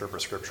to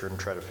interpret Scripture and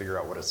try to figure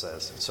out what it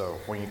says. So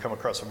when you come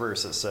across a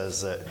verse that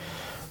says that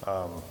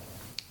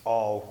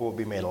all will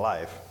be made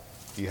alive,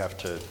 you have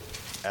to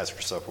ask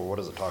yourself, well, what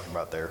is it talking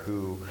about there?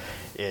 Who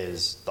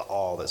is the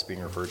all that's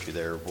being referred to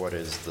there? What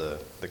is the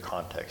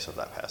context of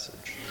that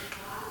passage?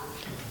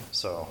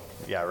 So,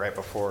 yeah, right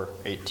before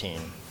 18,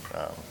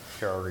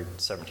 here I'll read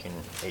 17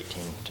 and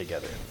 18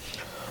 together.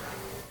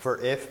 For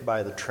if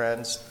by the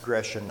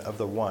transgression of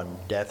the one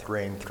death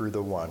reigned through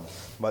the one,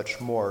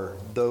 much more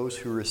those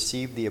who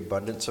receive the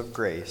abundance of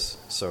grace,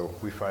 so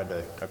we find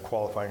a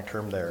qualifying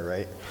term there,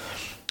 right?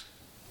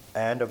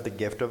 And of the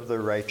gift of the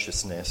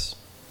righteousness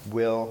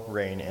will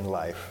reign in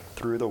life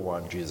through the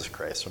one, Jesus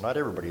Christ. So not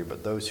everybody,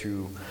 but those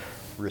who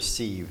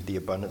receive the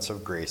abundance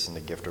of grace and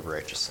the gift of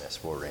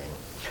righteousness will reign.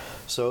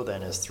 So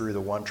then, as through the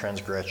one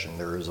transgression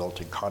there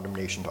resulted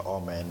condemnation to all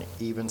men,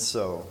 even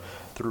so,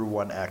 through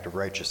one act of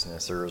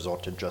righteousness there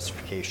resulted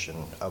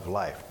justification of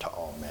life to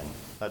all men.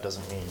 That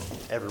doesn't mean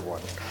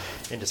everyone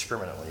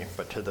indiscriminately,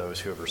 but to those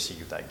who have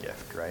received that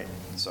gift, right?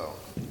 So,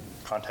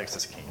 context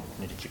is king.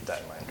 You need to keep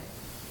that in mind.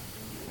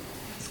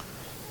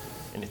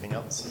 Anything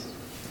else?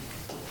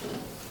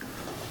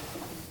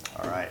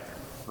 All right.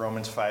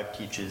 Romans 5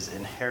 teaches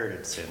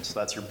inherited sin. So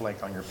that's your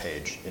blank on your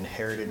page.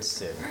 Inherited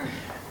sin.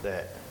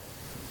 That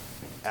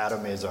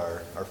Adam is our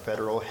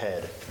federal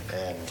head,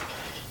 and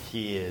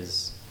he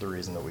is the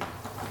reason that we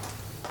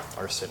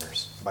are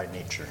sinners by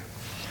nature.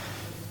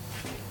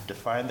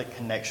 Define the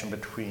connection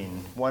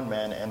between one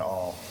man and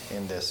all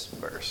in this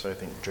verse. I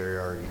think Jerry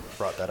already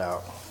brought that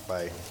out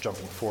by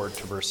jumping forward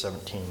to verse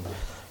 17.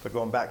 But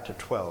going back to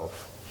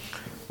 12,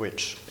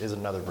 which is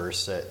another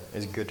verse that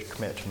is good to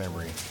commit to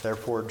memory.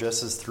 Therefore,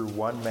 just as through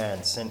one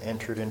man sin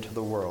entered into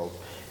the world,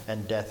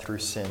 and death through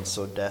sin,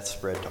 so death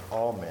spread to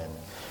all men,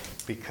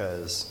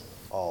 because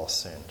all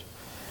sinned.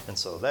 And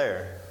so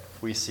there,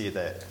 we see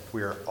that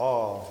we are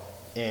all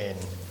in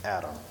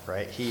Adam,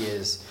 right? He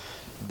is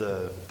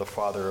the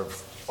father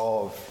of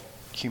all of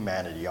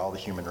humanity, all the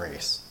human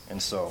race. And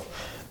so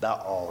that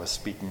all is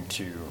speaking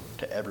to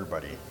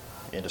everybody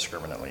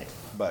indiscriminately.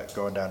 But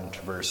going down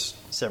into verse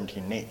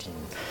 17 and 18,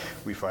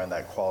 we find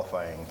that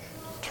qualifying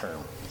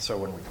term. So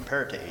when we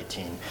compare it to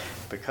 18,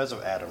 because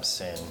of Adam's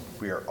sin,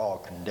 we are all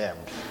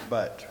condemned,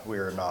 but we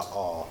are not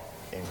all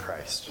in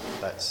Christ.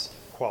 That's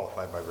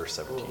qualified by verse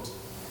 17.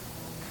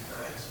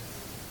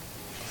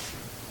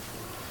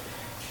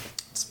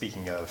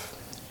 Speaking of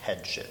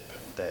headship,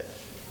 that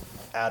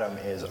Adam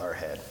is our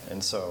head.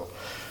 And so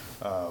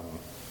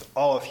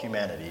all of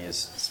humanity is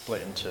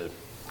split into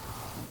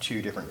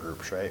two different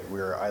groups, right? We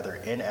are either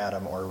in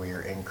Adam or we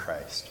are in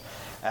Christ.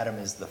 Adam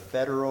is the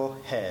federal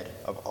head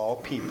of all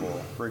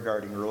people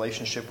regarding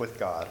relationship with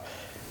God,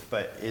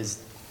 but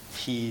is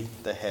he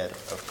the head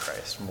of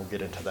Christ? And we'll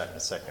get into that in a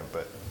second,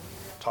 but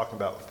talking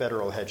about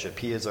federal headship,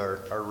 he is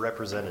our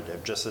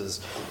representative, just as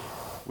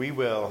we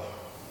will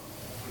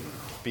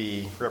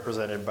be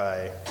represented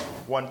by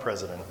one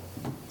president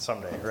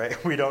someday,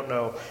 right? We don't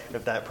know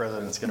if that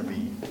president's going to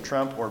be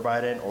Trump or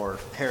Biden or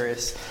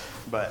Harris,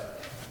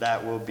 but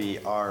that will be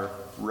our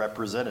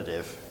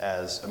representative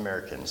as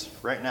Americans.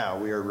 Right now,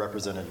 we are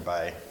represented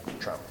by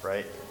Trump,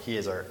 right? He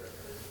is our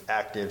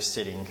active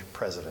sitting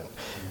president,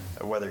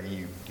 whether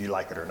you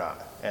like it or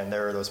not. And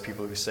there are those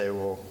people who say,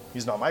 well,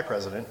 he's not my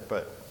president,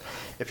 but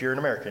if you're an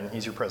American,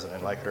 he's your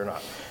president, like it or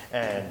not.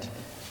 And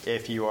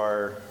if you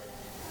are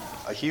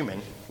a human,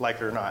 like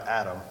it or not,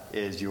 Adam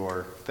is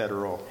your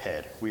federal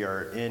head. We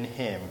are in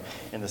him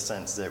in the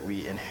sense that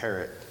we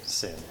inherit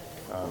sin.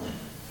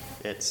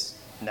 It's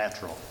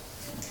natural.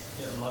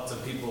 Yeah, and lots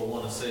of people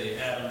want to say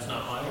Adam's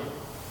not mine.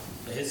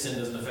 His sin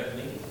doesn't affect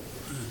me.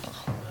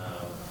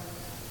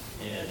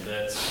 And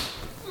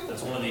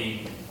that's one of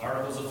the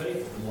articles of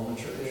faith of the Mormon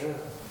Church. Yeah.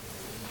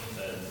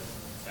 That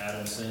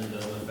Adam's sin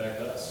doesn't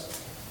affect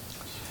us.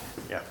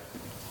 Yeah.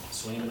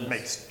 Swing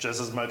Makes just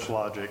as much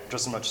logic,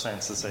 just as much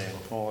sense as saying,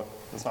 well,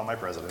 it's not my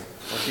president.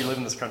 Well, if you live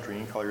in this country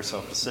and you call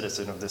yourself a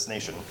citizen of this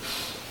nation,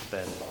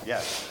 then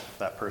yeah,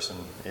 that person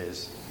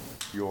is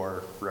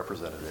your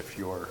representative,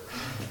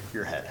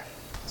 your head.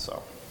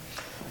 So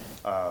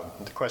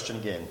the question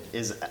again,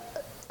 is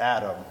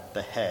Adam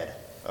the head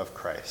of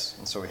Christ?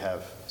 And so we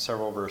have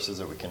several verses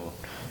that we can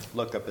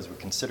look up as we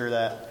consider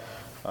that.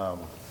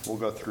 We'll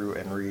go through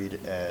and read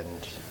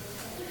and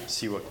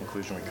see what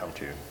conclusion we come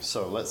to.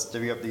 So let's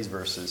divvy up these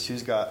verses.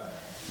 Who's got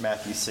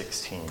Matthew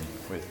 16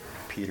 with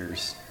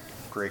Peter's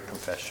great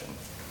confession?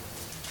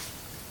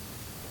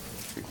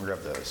 We can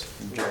grab those.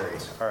 Jerry.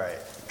 All right.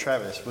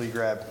 Travis, will you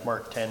grab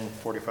Mark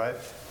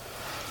 10:45?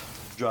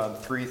 John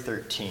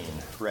 3:13,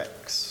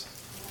 Rex.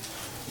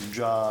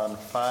 John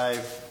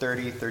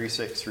 5:30,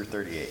 36 through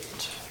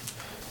 38.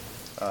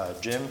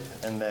 Jim,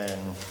 and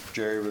then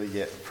Jerry will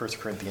get 1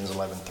 Corinthians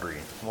 11:3.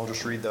 And we'll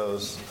just read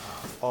those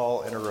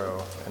all in a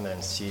row and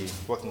then see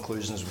what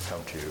conclusions we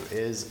come to.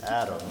 Is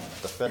Adam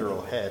the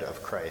federal head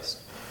of Christ?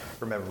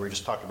 Remember, we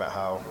just talked about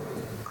how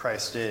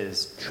Christ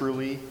is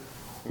truly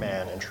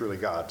man and truly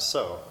God.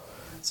 So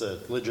it's a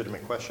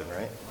legitimate question,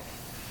 right?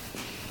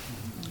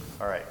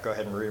 All right, go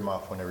ahead and read them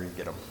off whenever you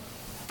get them.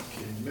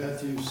 Okay,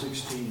 Matthew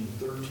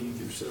 16:13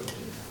 through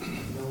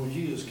 17. Now when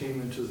Jesus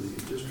came into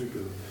the district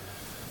of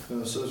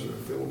Caesarea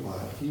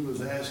Philippi, he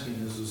was asking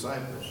his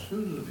disciples,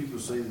 who do the people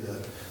say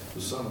that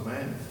the Son of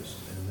Man is?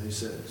 And they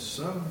said,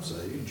 some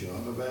say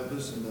John the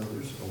Baptist, and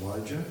others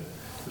Elijah,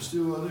 but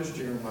still others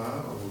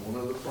Jeremiah or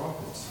one of the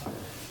prophets.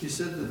 He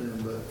said to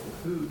them, but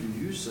who do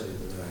you say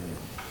that I am?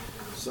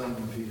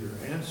 Simon Peter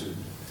answered,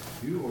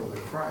 you are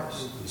the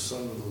Christ, the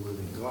Son of the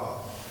living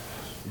God.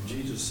 And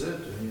Jesus said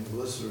to him,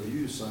 blessed are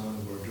you,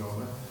 Simon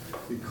Bar-Jonah,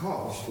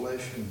 because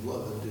flesh and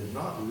blood did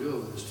not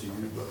reveal this to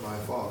you, but my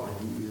Father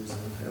who is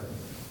in heaven.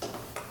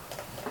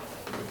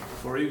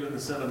 For even the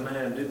Son of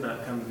Man did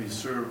not come to be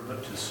served,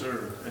 but to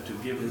serve, and to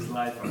give his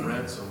life a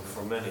ransom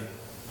for many.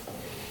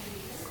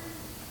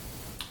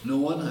 No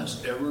one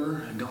has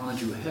ever gone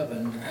to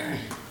heaven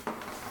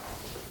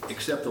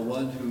except the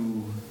one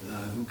who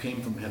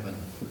came from heaven,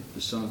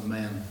 the Son of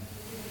Man.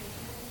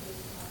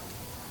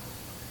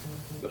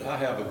 But I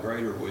have a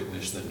greater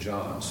witness than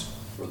John's,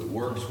 for the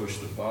works which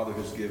the Father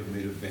has given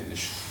me to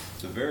finish,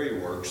 the very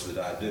works that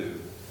I do,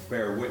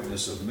 bear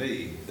witness of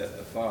me that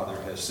the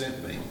Father has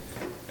sent me,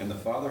 and the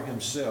Father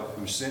himself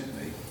who sent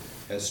me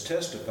has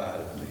testified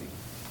of me.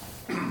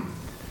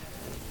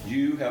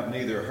 You have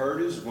neither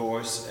heard his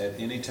voice at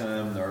any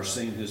time nor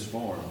seen his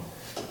form,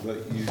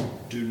 but you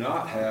do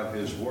not have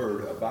his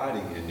word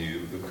abiding in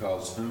you,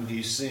 because whom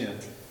he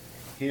sent,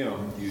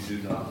 him you do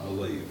not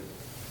believe.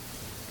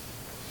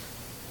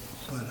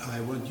 But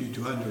I want you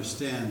to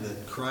understand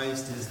that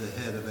Christ is the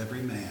head of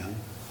every man,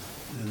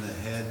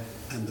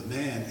 and the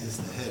man is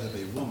the head of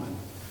a woman,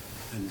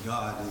 and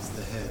God is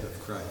the head of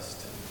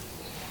Christ.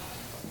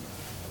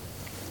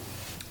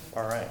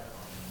 All right.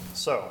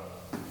 So,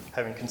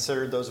 having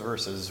considered those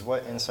verses,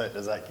 what insight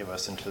does that give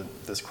us into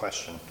this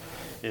question?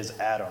 Is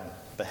Adam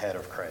the head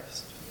of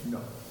Christ? No.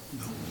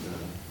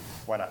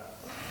 Why not?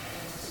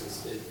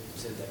 It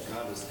said that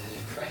God was the head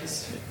of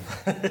Christ.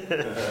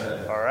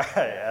 All right,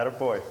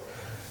 attaboy.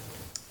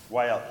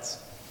 Why else?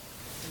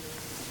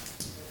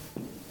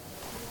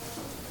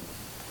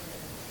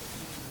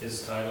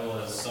 His title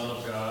as Son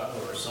of God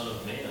or Son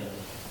of Man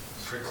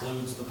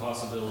precludes the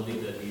possibility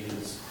that he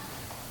is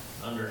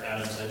under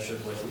Adam's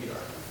headship like we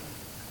are.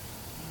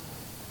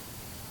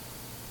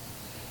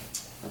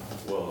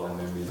 Well, I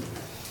mean,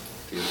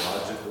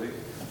 theologically,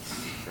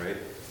 right?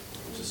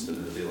 Just at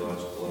a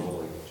theological level,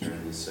 like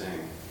Jeremy's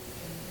saying,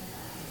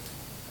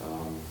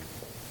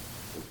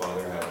 the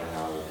Father had to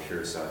have a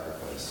pure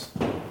sacrifice,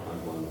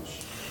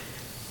 unblemished.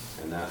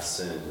 And that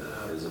sin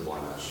is a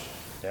blemish,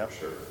 for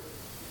sure.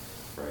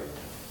 Right?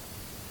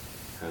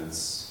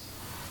 Hence,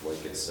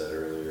 like it said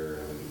earlier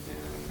in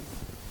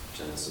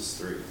Genesis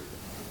 3,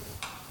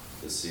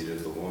 the seed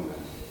of the woman.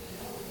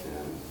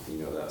 And,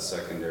 you know, that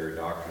secondary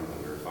doctrine that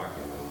we were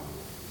talking about,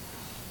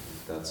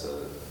 that's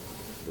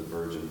the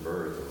virgin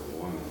birth of a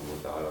woman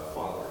without a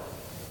father,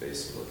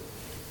 basically.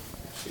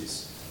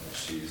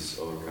 She's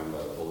overcome by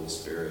the Holy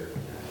Spirit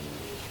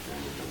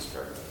and becomes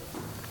pregnant.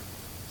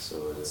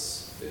 So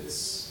it's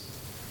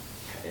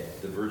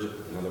the virgin,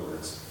 in other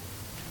words,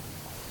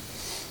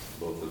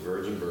 both the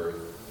virgin birth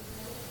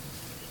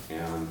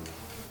and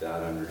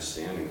that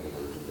understanding of the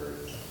virgin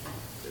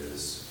birth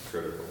is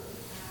critical.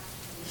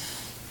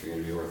 If you're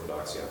going to be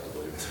Orthodox, you have to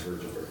believe in the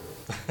virgin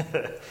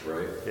birth.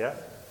 Right? Yeah.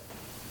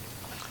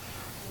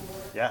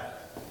 Yeah.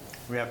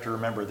 We have to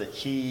remember that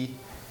he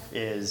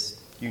is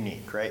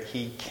unique, right?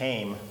 He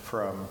came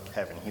from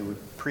heaven. He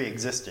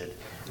pre-existed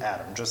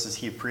Adam, just as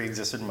he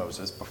pre-existed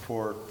Moses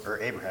before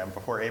Abraham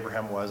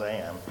was I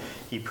am.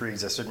 He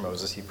pre-existed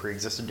Moses. He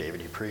pre-existed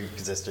David. He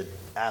pre-existed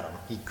Adam.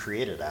 He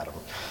created Adam.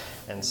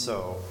 And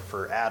so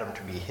for Adam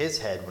to be his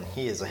head when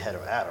he is the head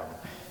of Adam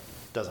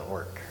doesn't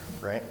work,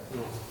 right?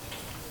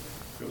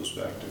 Goes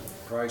back to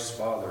Christ's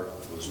father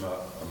was not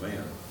a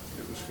man,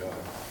 it was God.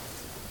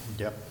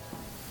 Yep.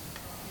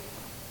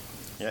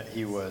 Yeah,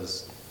 he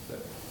was.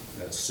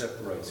 That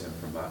separates him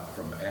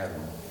from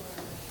Adam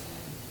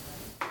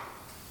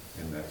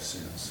in that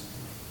sense.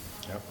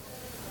 Yep.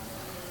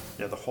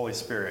 Yeah, the Holy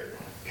Spirit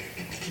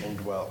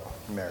indwelt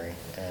Mary,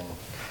 and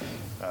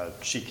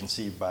she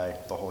conceived by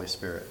the Holy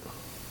Spirit.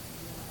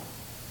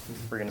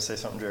 We're going to say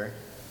something, Jerry?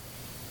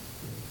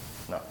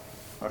 No.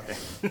 Okay.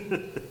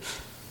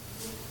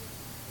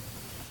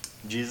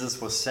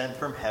 Jesus was sent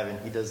from heaven.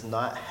 He does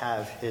not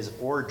have his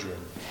origin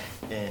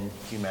in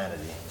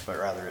humanity, but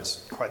rather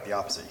it's quite the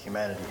opposite.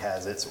 Humanity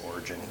has its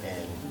origin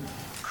in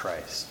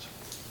Christ.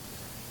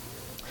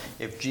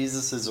 If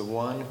Jesus is the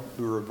one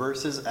who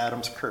reverses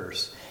Adam's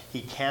curse,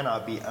 he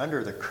cannot be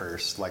under the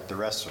curse like the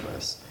rest of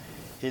us.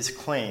 His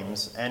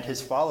claims and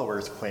his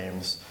followers'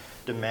 claims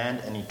demand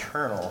an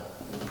eternal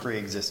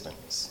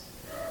preexistence.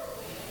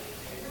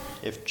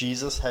 If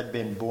Jesus had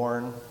been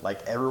born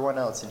like everyone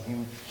else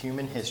in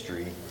human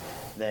history,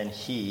 then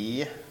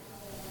he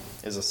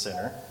is a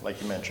sinner,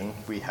 like you mentioned.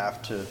 We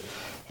have to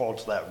hold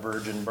to that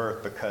virgin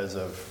birth because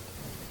of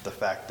the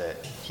fact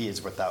that he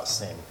is without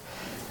sin.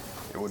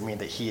 It would mean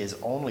that he is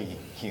only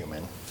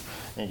human.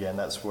 And again,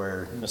 that's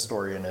where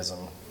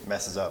Nestorianism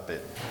messes up.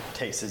 It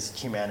takes his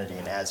humanity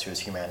and adds to his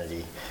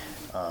humanity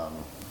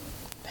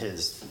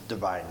his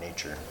divine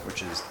nature,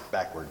 which is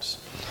backwards.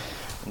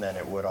 And then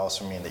it would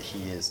also mean that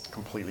he is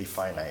completely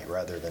finite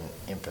rather than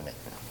infinite.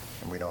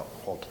 And we don't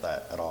hold to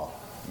that at all.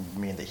 It would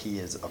mean that he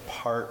is a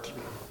part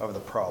of the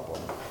problem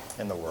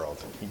in the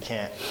world. You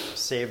can't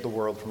save the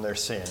world from their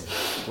sin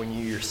when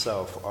you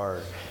yourself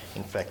are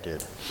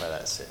infected by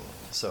that sin.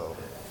 So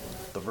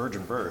the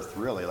virgin birth,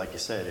 really, like you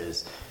said,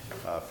 is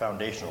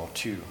foundational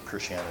to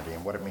Christianity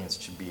and what it means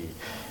to be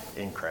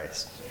in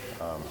Christ,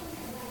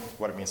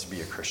 what it means to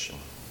be a Christian.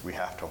 We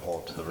have to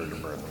hold to the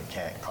virgin birth, and we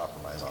can't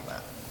compromise on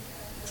that.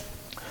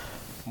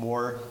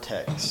 More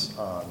texts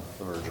on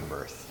the virgin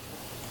birth.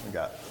 We've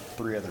got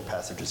 3 other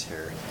passages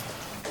here.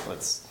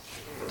 Let's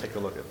take a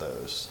look at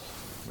those.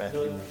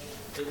 Matthew.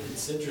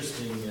 It's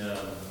interesting.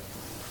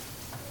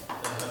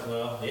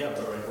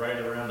 But right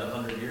around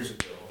 100 years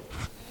ago,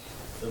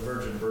 the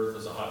virgin birth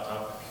was a hot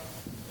topic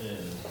in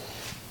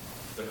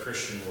the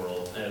Christian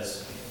world,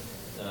 as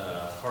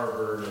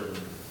Harvard and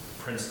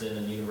Princeton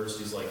and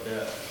universities like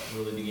that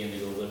really began to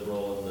go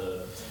liberal, and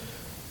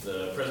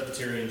the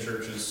Presbyterian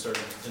churches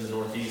started in the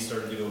Northeast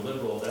started to go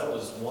liberal. That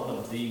was one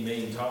of the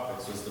main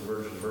topics, was the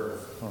virgin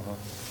birth.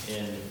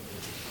 And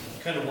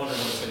kind of wondering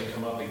when it's going to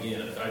come up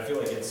again. I feel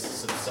like it's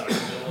subsided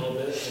a little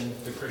bit in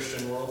the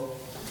Christian world,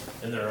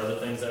 and there are other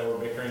things that we're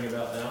bickering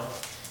about now.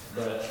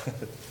 But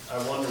I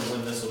wonder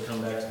when this will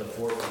come back to the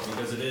forefront,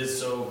 because it is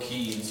so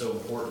key and so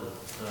important.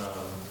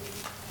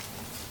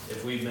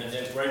 If we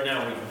right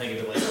now we can think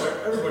of it like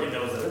everybody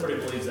knows that, everybody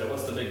believes that.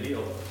 What's the big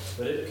deal?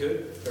 But it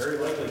could very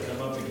likely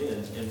come up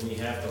again, and we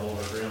have to hold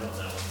our ground on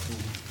that one.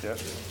 Yep.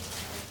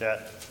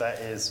 That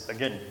is,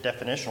 again,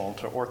 definitional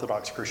to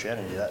Orthodox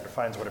Christianity. That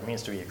defines what it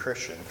means to be a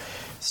Christian.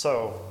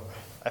 So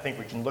I think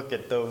we can look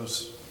at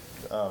those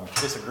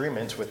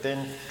disagreements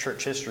within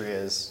church history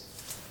as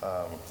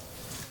a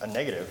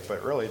negative,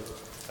 but really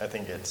I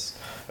think it's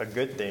a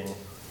good thing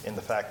in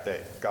the fact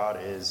that God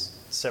is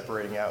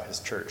separating out his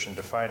church and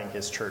defining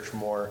his church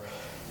more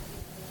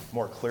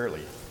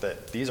clearly,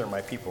 that these are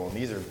my people and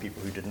these are the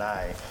people who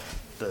deny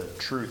the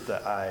truth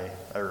that I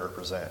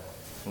represent.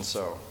 And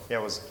so,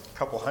 it was a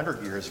couple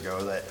hundred years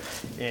ago that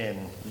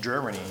in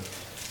Germany,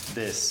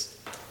 this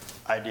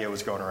idea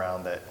was going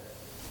around that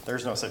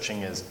there's no such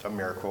thing as a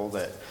miracle,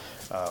 that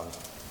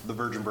the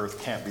virgin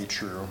birth can't be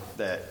true,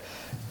 that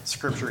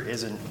Scripture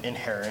isn't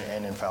inherent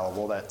and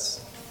infallible.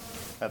 That's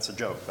a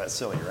joke. That's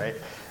silly, right?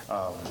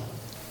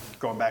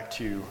 Going back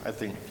to, I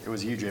think it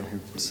was you, Jim, who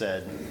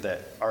said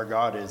that our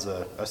God is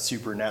a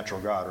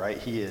supernatural God, right?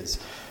 He is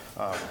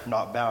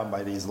not bound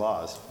by these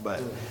laws.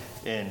 But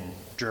in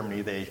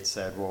Germany, they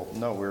said, well,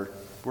 no, we're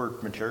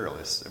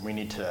materialists, and we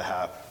need to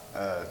have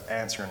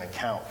answer and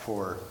account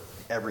for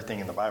everything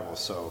in the Bible.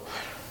 So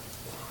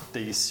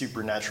these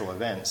supernatural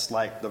events,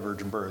 like the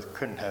virgin birth,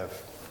 couldn't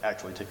have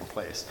actually taken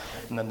place.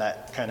 And then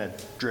that kind of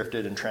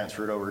drifted and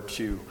transferred over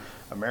to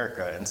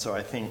America. And so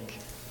I think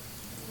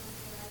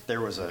there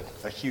was a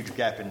huge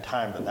gap in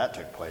time that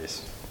took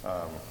place,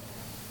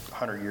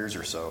 100 years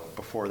or so,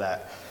 before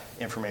that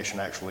information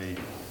actually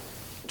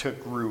took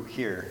root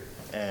here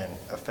and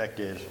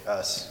affected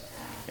us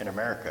in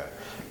America.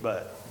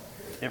 But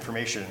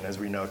information, as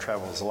we know,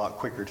 travels a lot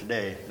quicker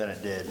today than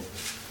it did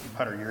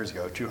 100 years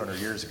ago, 200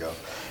 years ago.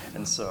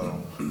 And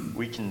so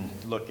we can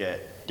look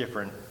at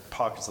different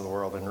pockets of the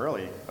world, and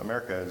really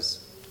America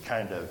is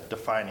kind of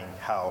defining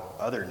how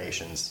other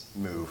nations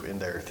move in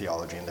their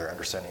theology and their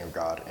understanding of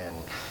God, and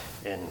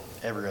in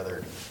every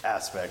other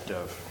aspect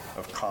of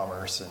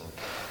commerce. And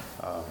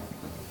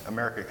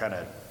America kind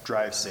of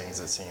drives things,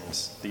 it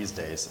seems, these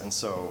days. And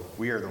so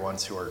we are the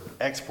ones who are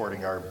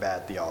exporting our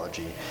bad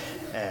theology,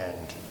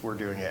 and we're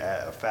doing it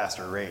at a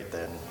faster rate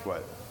than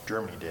what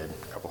Germany did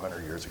a couple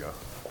hundred years ago.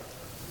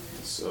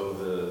 So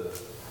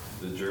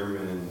the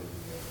German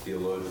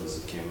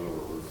theologians that came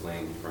over were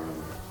claimed from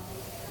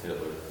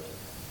Hitler,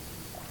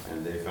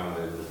 and they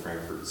founded the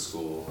Frankfurt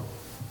School.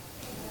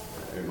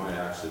 It might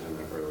actually have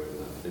been earlier than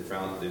that. They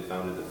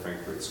founded the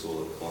Frankfurt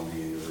School at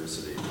Columbia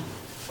University,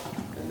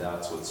 and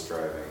that's what's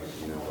driving,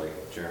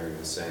 like Jeremy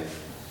was saying,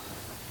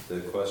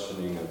 the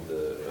questioning of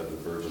the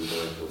virgin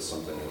birth was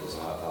something that was a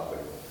hot topic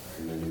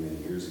many, many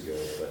years ago.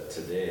 But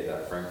today,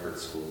 that Frankfurt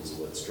School is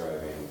what's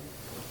driving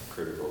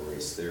critical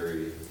race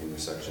theory,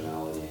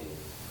 intersectionality,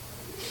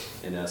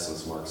 in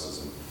essence,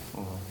 Marxism,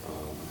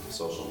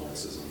 social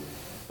Marxism.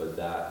 But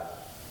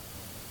that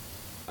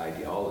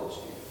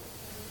ideology,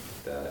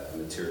 that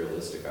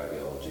materialistic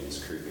ideology,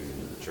 is creeping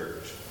into the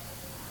church.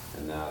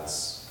 And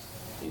that's,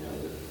 in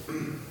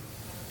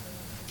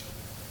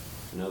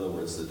other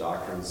words, the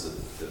doctrines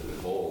that we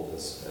hold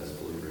as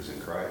believers in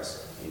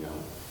Christ,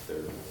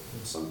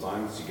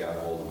 sometimes you got to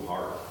hold them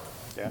hard.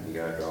 Yeah. You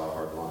gotta draw a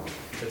hard line.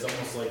 It's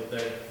almost like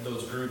that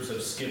those groups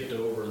have skipped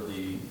over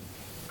the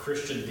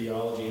Christian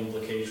theology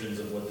implications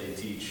of what they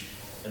teach,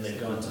 and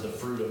they've gone to the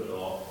fruit of it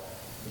all.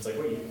 It's like,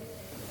 wait,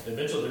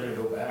 eventually they're going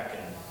to go back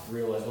and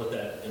realize what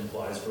that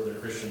implies for their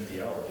Christian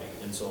theology.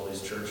 And so all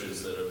these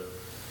churches that have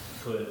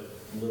put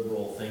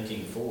liberal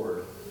thinking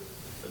forward,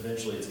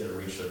 eventually it's going to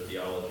reach their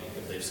theology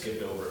if they've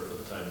skipped over it for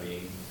the time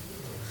being.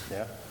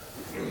 Yeah.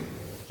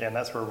 Yeah, and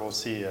that's where we'll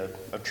see a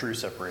true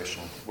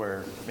separation,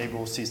 where maybe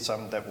we'll see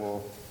some that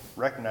will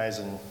recognize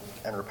and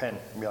repent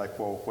and be like,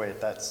 well,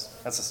 wait, that's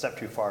a step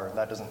too far.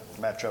 That doesn't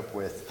match up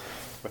with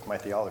my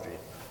theology.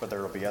 But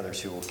there will be others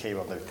who will cave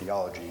on their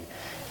theology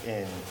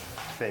in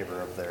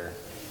favor of their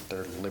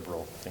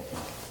liberal thinking.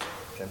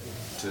 Okay.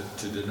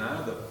 To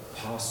deny the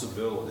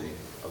possibility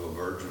of a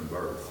virgin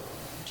birth,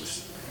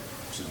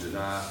 to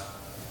deny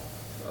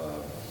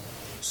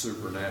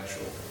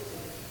supernatural,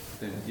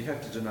 then you have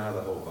to deny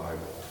the whole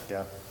Bible.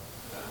 Yeah.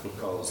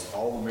 Because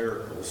all the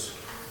miracles,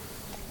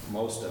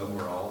 most of them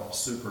are all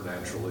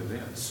supernatural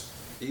events,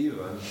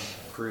 even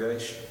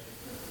creation.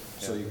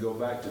 So you go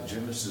back to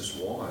Genesis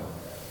 1,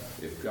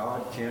 if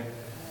God can't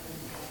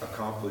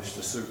accomplish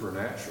the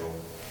supernatural,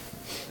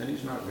 then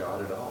he's not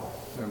God at all.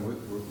 And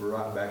we're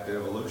right back to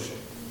evolution.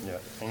 Yeah,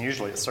 and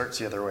usually it starts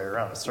the other way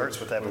around. It starts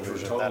with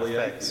evolution, totally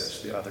that affects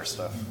atheist, yeah. other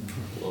stuff.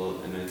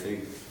 Well, and I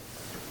think,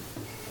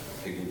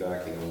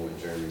 piggybacking on what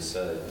Jeremy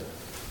said,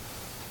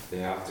 they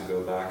have to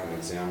go back and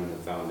examine the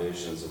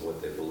foundations of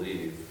what they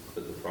believe.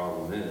 But the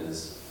problem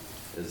is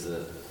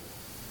that,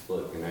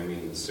 look, and I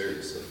mean this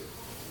seriously,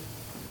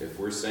 if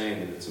we're saying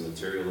that it's a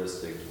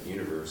materialistic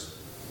universe,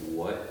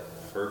 what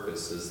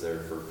purpose is there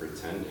for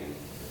pretending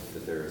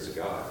that there is a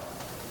God?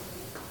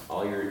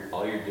 All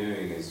you're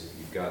doing is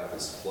you've got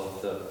this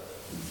fluffed up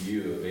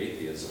view of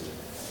atheism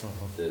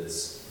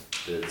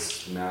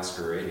that's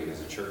masquerading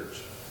as a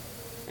church.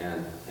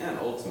 And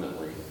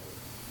ultimately,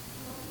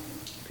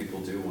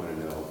 people do want to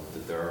know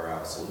that there are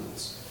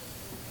absolutes.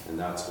 And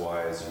that's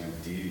why as you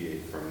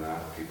deviate from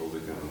that, people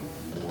become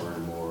more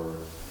and more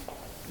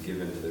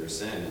given to their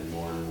sin and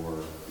more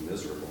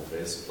miserable,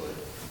 basically.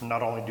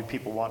 Not only do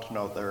people want to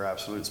know that they're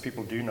absolutes,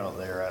 people do know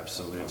they are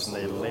absolutes, and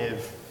they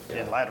live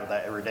in light of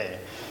that every day.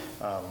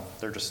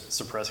 They're just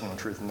suppressing the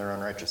truth in their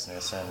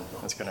unrighteousness, and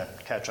it's going to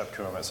catch up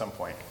to them at some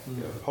point.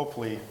 Yeah.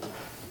 Hopefully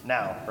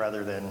now,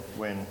 rather than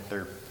when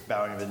they're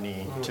bowing the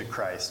knee to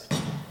Christ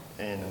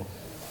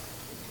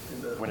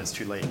when it's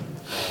too late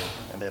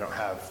and they don't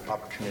have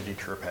opportunity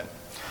to repent.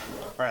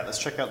 All right, let's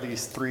check out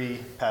these three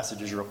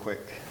passages real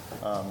quick.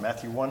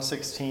 Matthew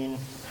 1:16,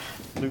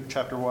 Luke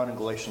chapter 1, and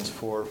Galatians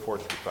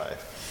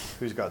 4:4-5.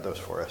 Who's got those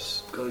for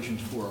us?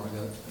 Galatians 4, I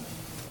got it.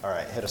 All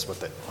right, hit us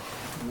with it.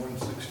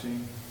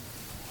 1:16.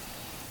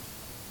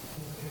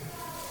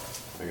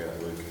 I got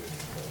Luke.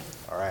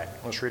 All right,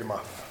 let's read them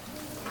off.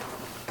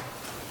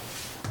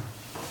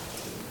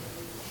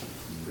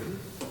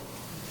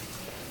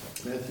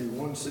 Matthew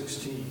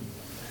 1:16.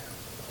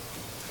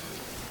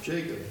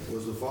 Jacob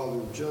was the father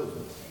of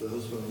Joseph, the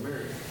husband of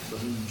Mary, by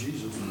whom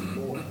Jesus was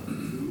born,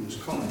 who is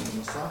called the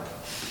Messiah.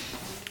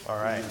 All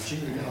right. The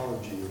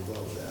genealogy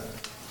above that.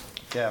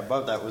 Yeah,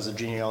 above that was a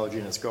genealogy,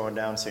 and it's going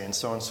down saying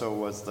so-and-so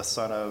was the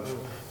son of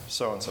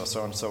so-and-so,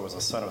 so-and-so was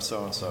the son of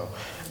so-and-so.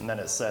 And then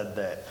it said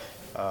that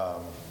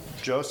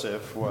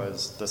Joseph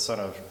was the son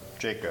of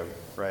Jacob,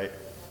 right?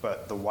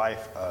 But the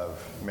wife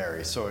of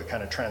Mary. So it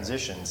kind of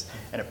transitions,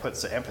 and it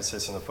puts the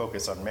emphasis and the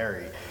focus on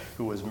Mary,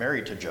 who was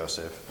married to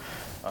Joseph,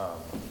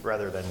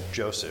 rather than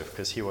Joseph,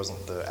 because he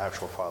wasn't the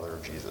actual father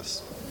of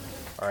Jesus.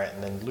 All right,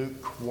 and then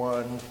Luke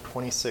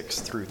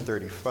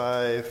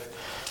 1:26-35.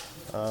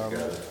 I got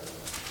it.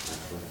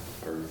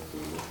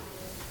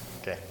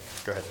 Okay,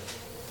 go ahead.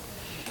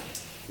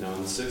 Now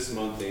in the 6th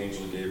month, the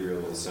angel Gabriel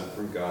was sent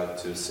from God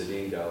to a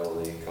city in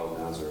Galilee called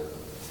Nazareth,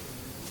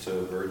 to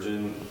a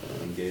virgin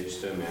engaged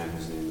to a man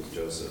whose name was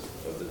Joseph,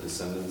 of the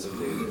descendants of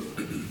David,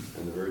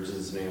 and the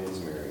virgin's name was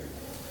Mary.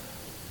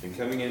 And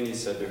coming in, he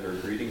said to her,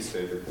 "Greetings,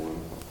 favored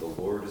one, the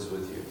Lord is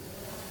with you."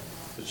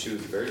 But she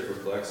was very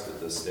perplexed at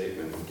this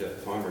statement and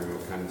kept pondering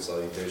what kind of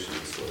salutation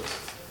this was.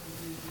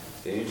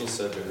 The angel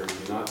said to her,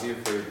 "Do not be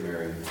afraid,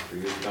 Mary, for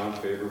you have found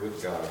favor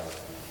with God.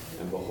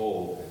 And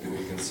behold, you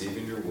will conceive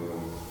in your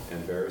womb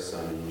and bear a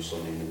son, and you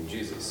shall name him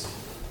Jesus.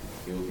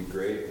 He will be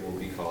great and will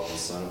be called the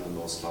Son of the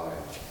Most High.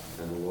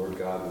 And the Lord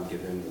God will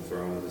give him the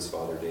throne of his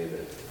father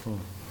David.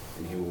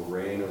 And he will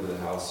reign over the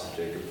house of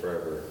Jacob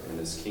forever, and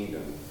his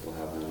kingdom will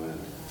have no end."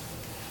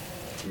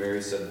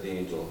 Mary said to the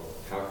angel,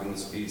 "How can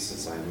this be,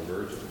 since I am a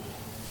virgin?"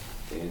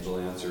 The angel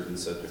answered and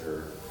said to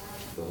her,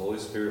 "The Holy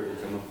Spirit will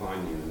come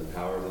upon you, and the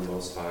power of the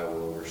Most High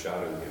will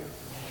overshadow you.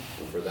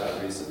 And for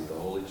that reason, the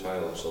Holy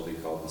Child shall be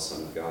called the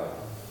Son of God.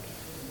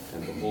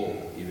 And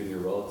behold, even your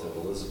relative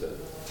Elizabeth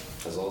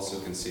has also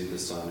conceived a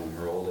son in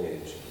her old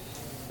age,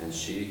 and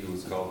she who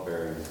was called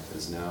barren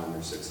is now in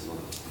her 6th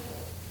month."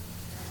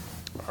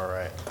 All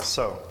right,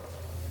 so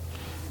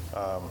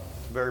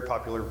very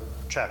popular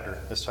chapter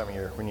this time of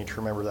year. We need to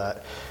remember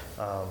that.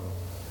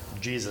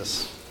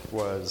 Jesus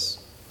was,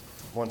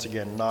 once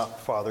again,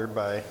 not fathered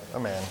by a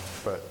man,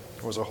 but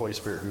it was the Holy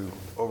Spirit who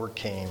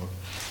overcame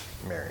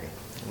Mary.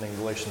 And then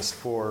Galatians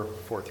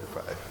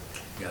 4:4-5.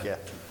 Yeah.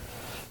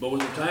 But when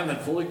the time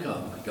had fully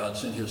come, God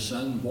sent his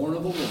Son, born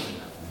of a woman,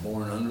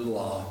 born under the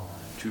law,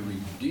 to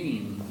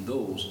redeem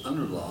those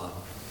under law,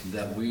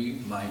 that we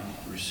might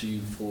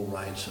receive full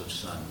rights of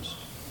sons.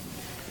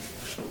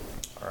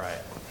 All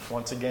right.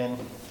 Once again,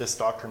 this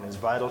doctrine is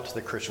vital to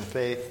the Christian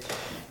faith.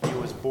 He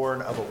was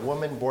born of a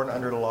woman, born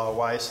under the law.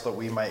 Why? So that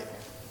we might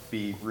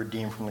be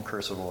redeemed from the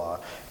curse of the law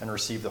and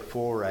receive the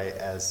full right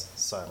as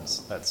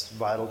sons. That's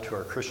vital to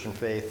our Christian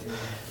faith.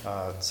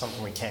 It's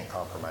something we can't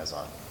compromise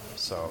on.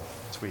 So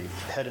as we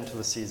head into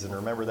the season,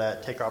 remember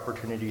that. Take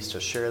opportunities to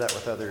share that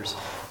with others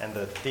and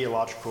the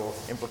theological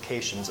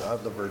implications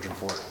of the virgin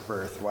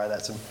birth, why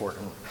that's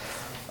important.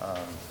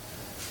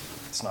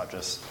 It's not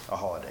just a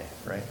holiday,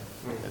 right?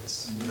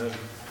 It's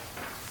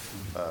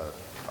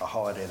a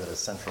holiday that is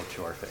central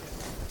to our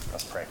faith.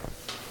 Let's pray.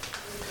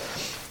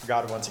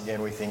 God, once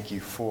again, we thank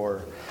you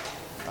for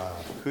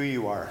who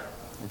you are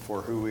and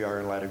for who we are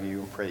in light of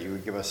you. Pray that you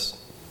would give us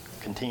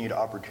continued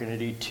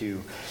opportunity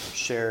to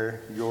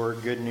share your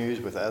good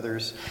news with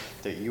others,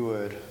 that you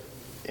would,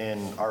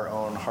 in our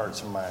own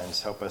hearts and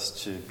minds, help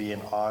us to be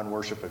in awe and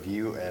worship of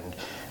you and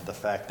the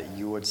fact that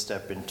you would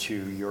step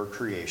into your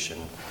creation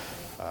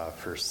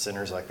for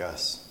sinners like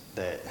us,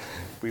 that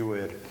we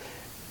would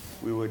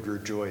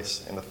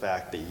rejoice in the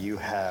fact that you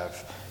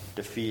have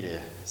defeated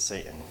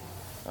Satan.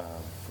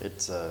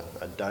 It's a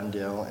done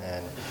deal,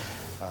 and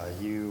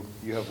you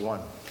have won.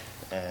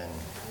 And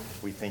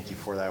we thank you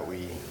for that.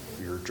 We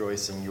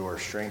rejoice in your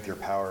strength, your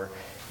power,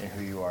 and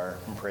who you are,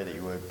 and pray that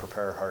you would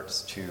prepare our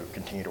hearts to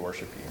continue to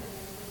worship you.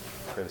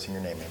 Pray this in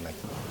your name, amen.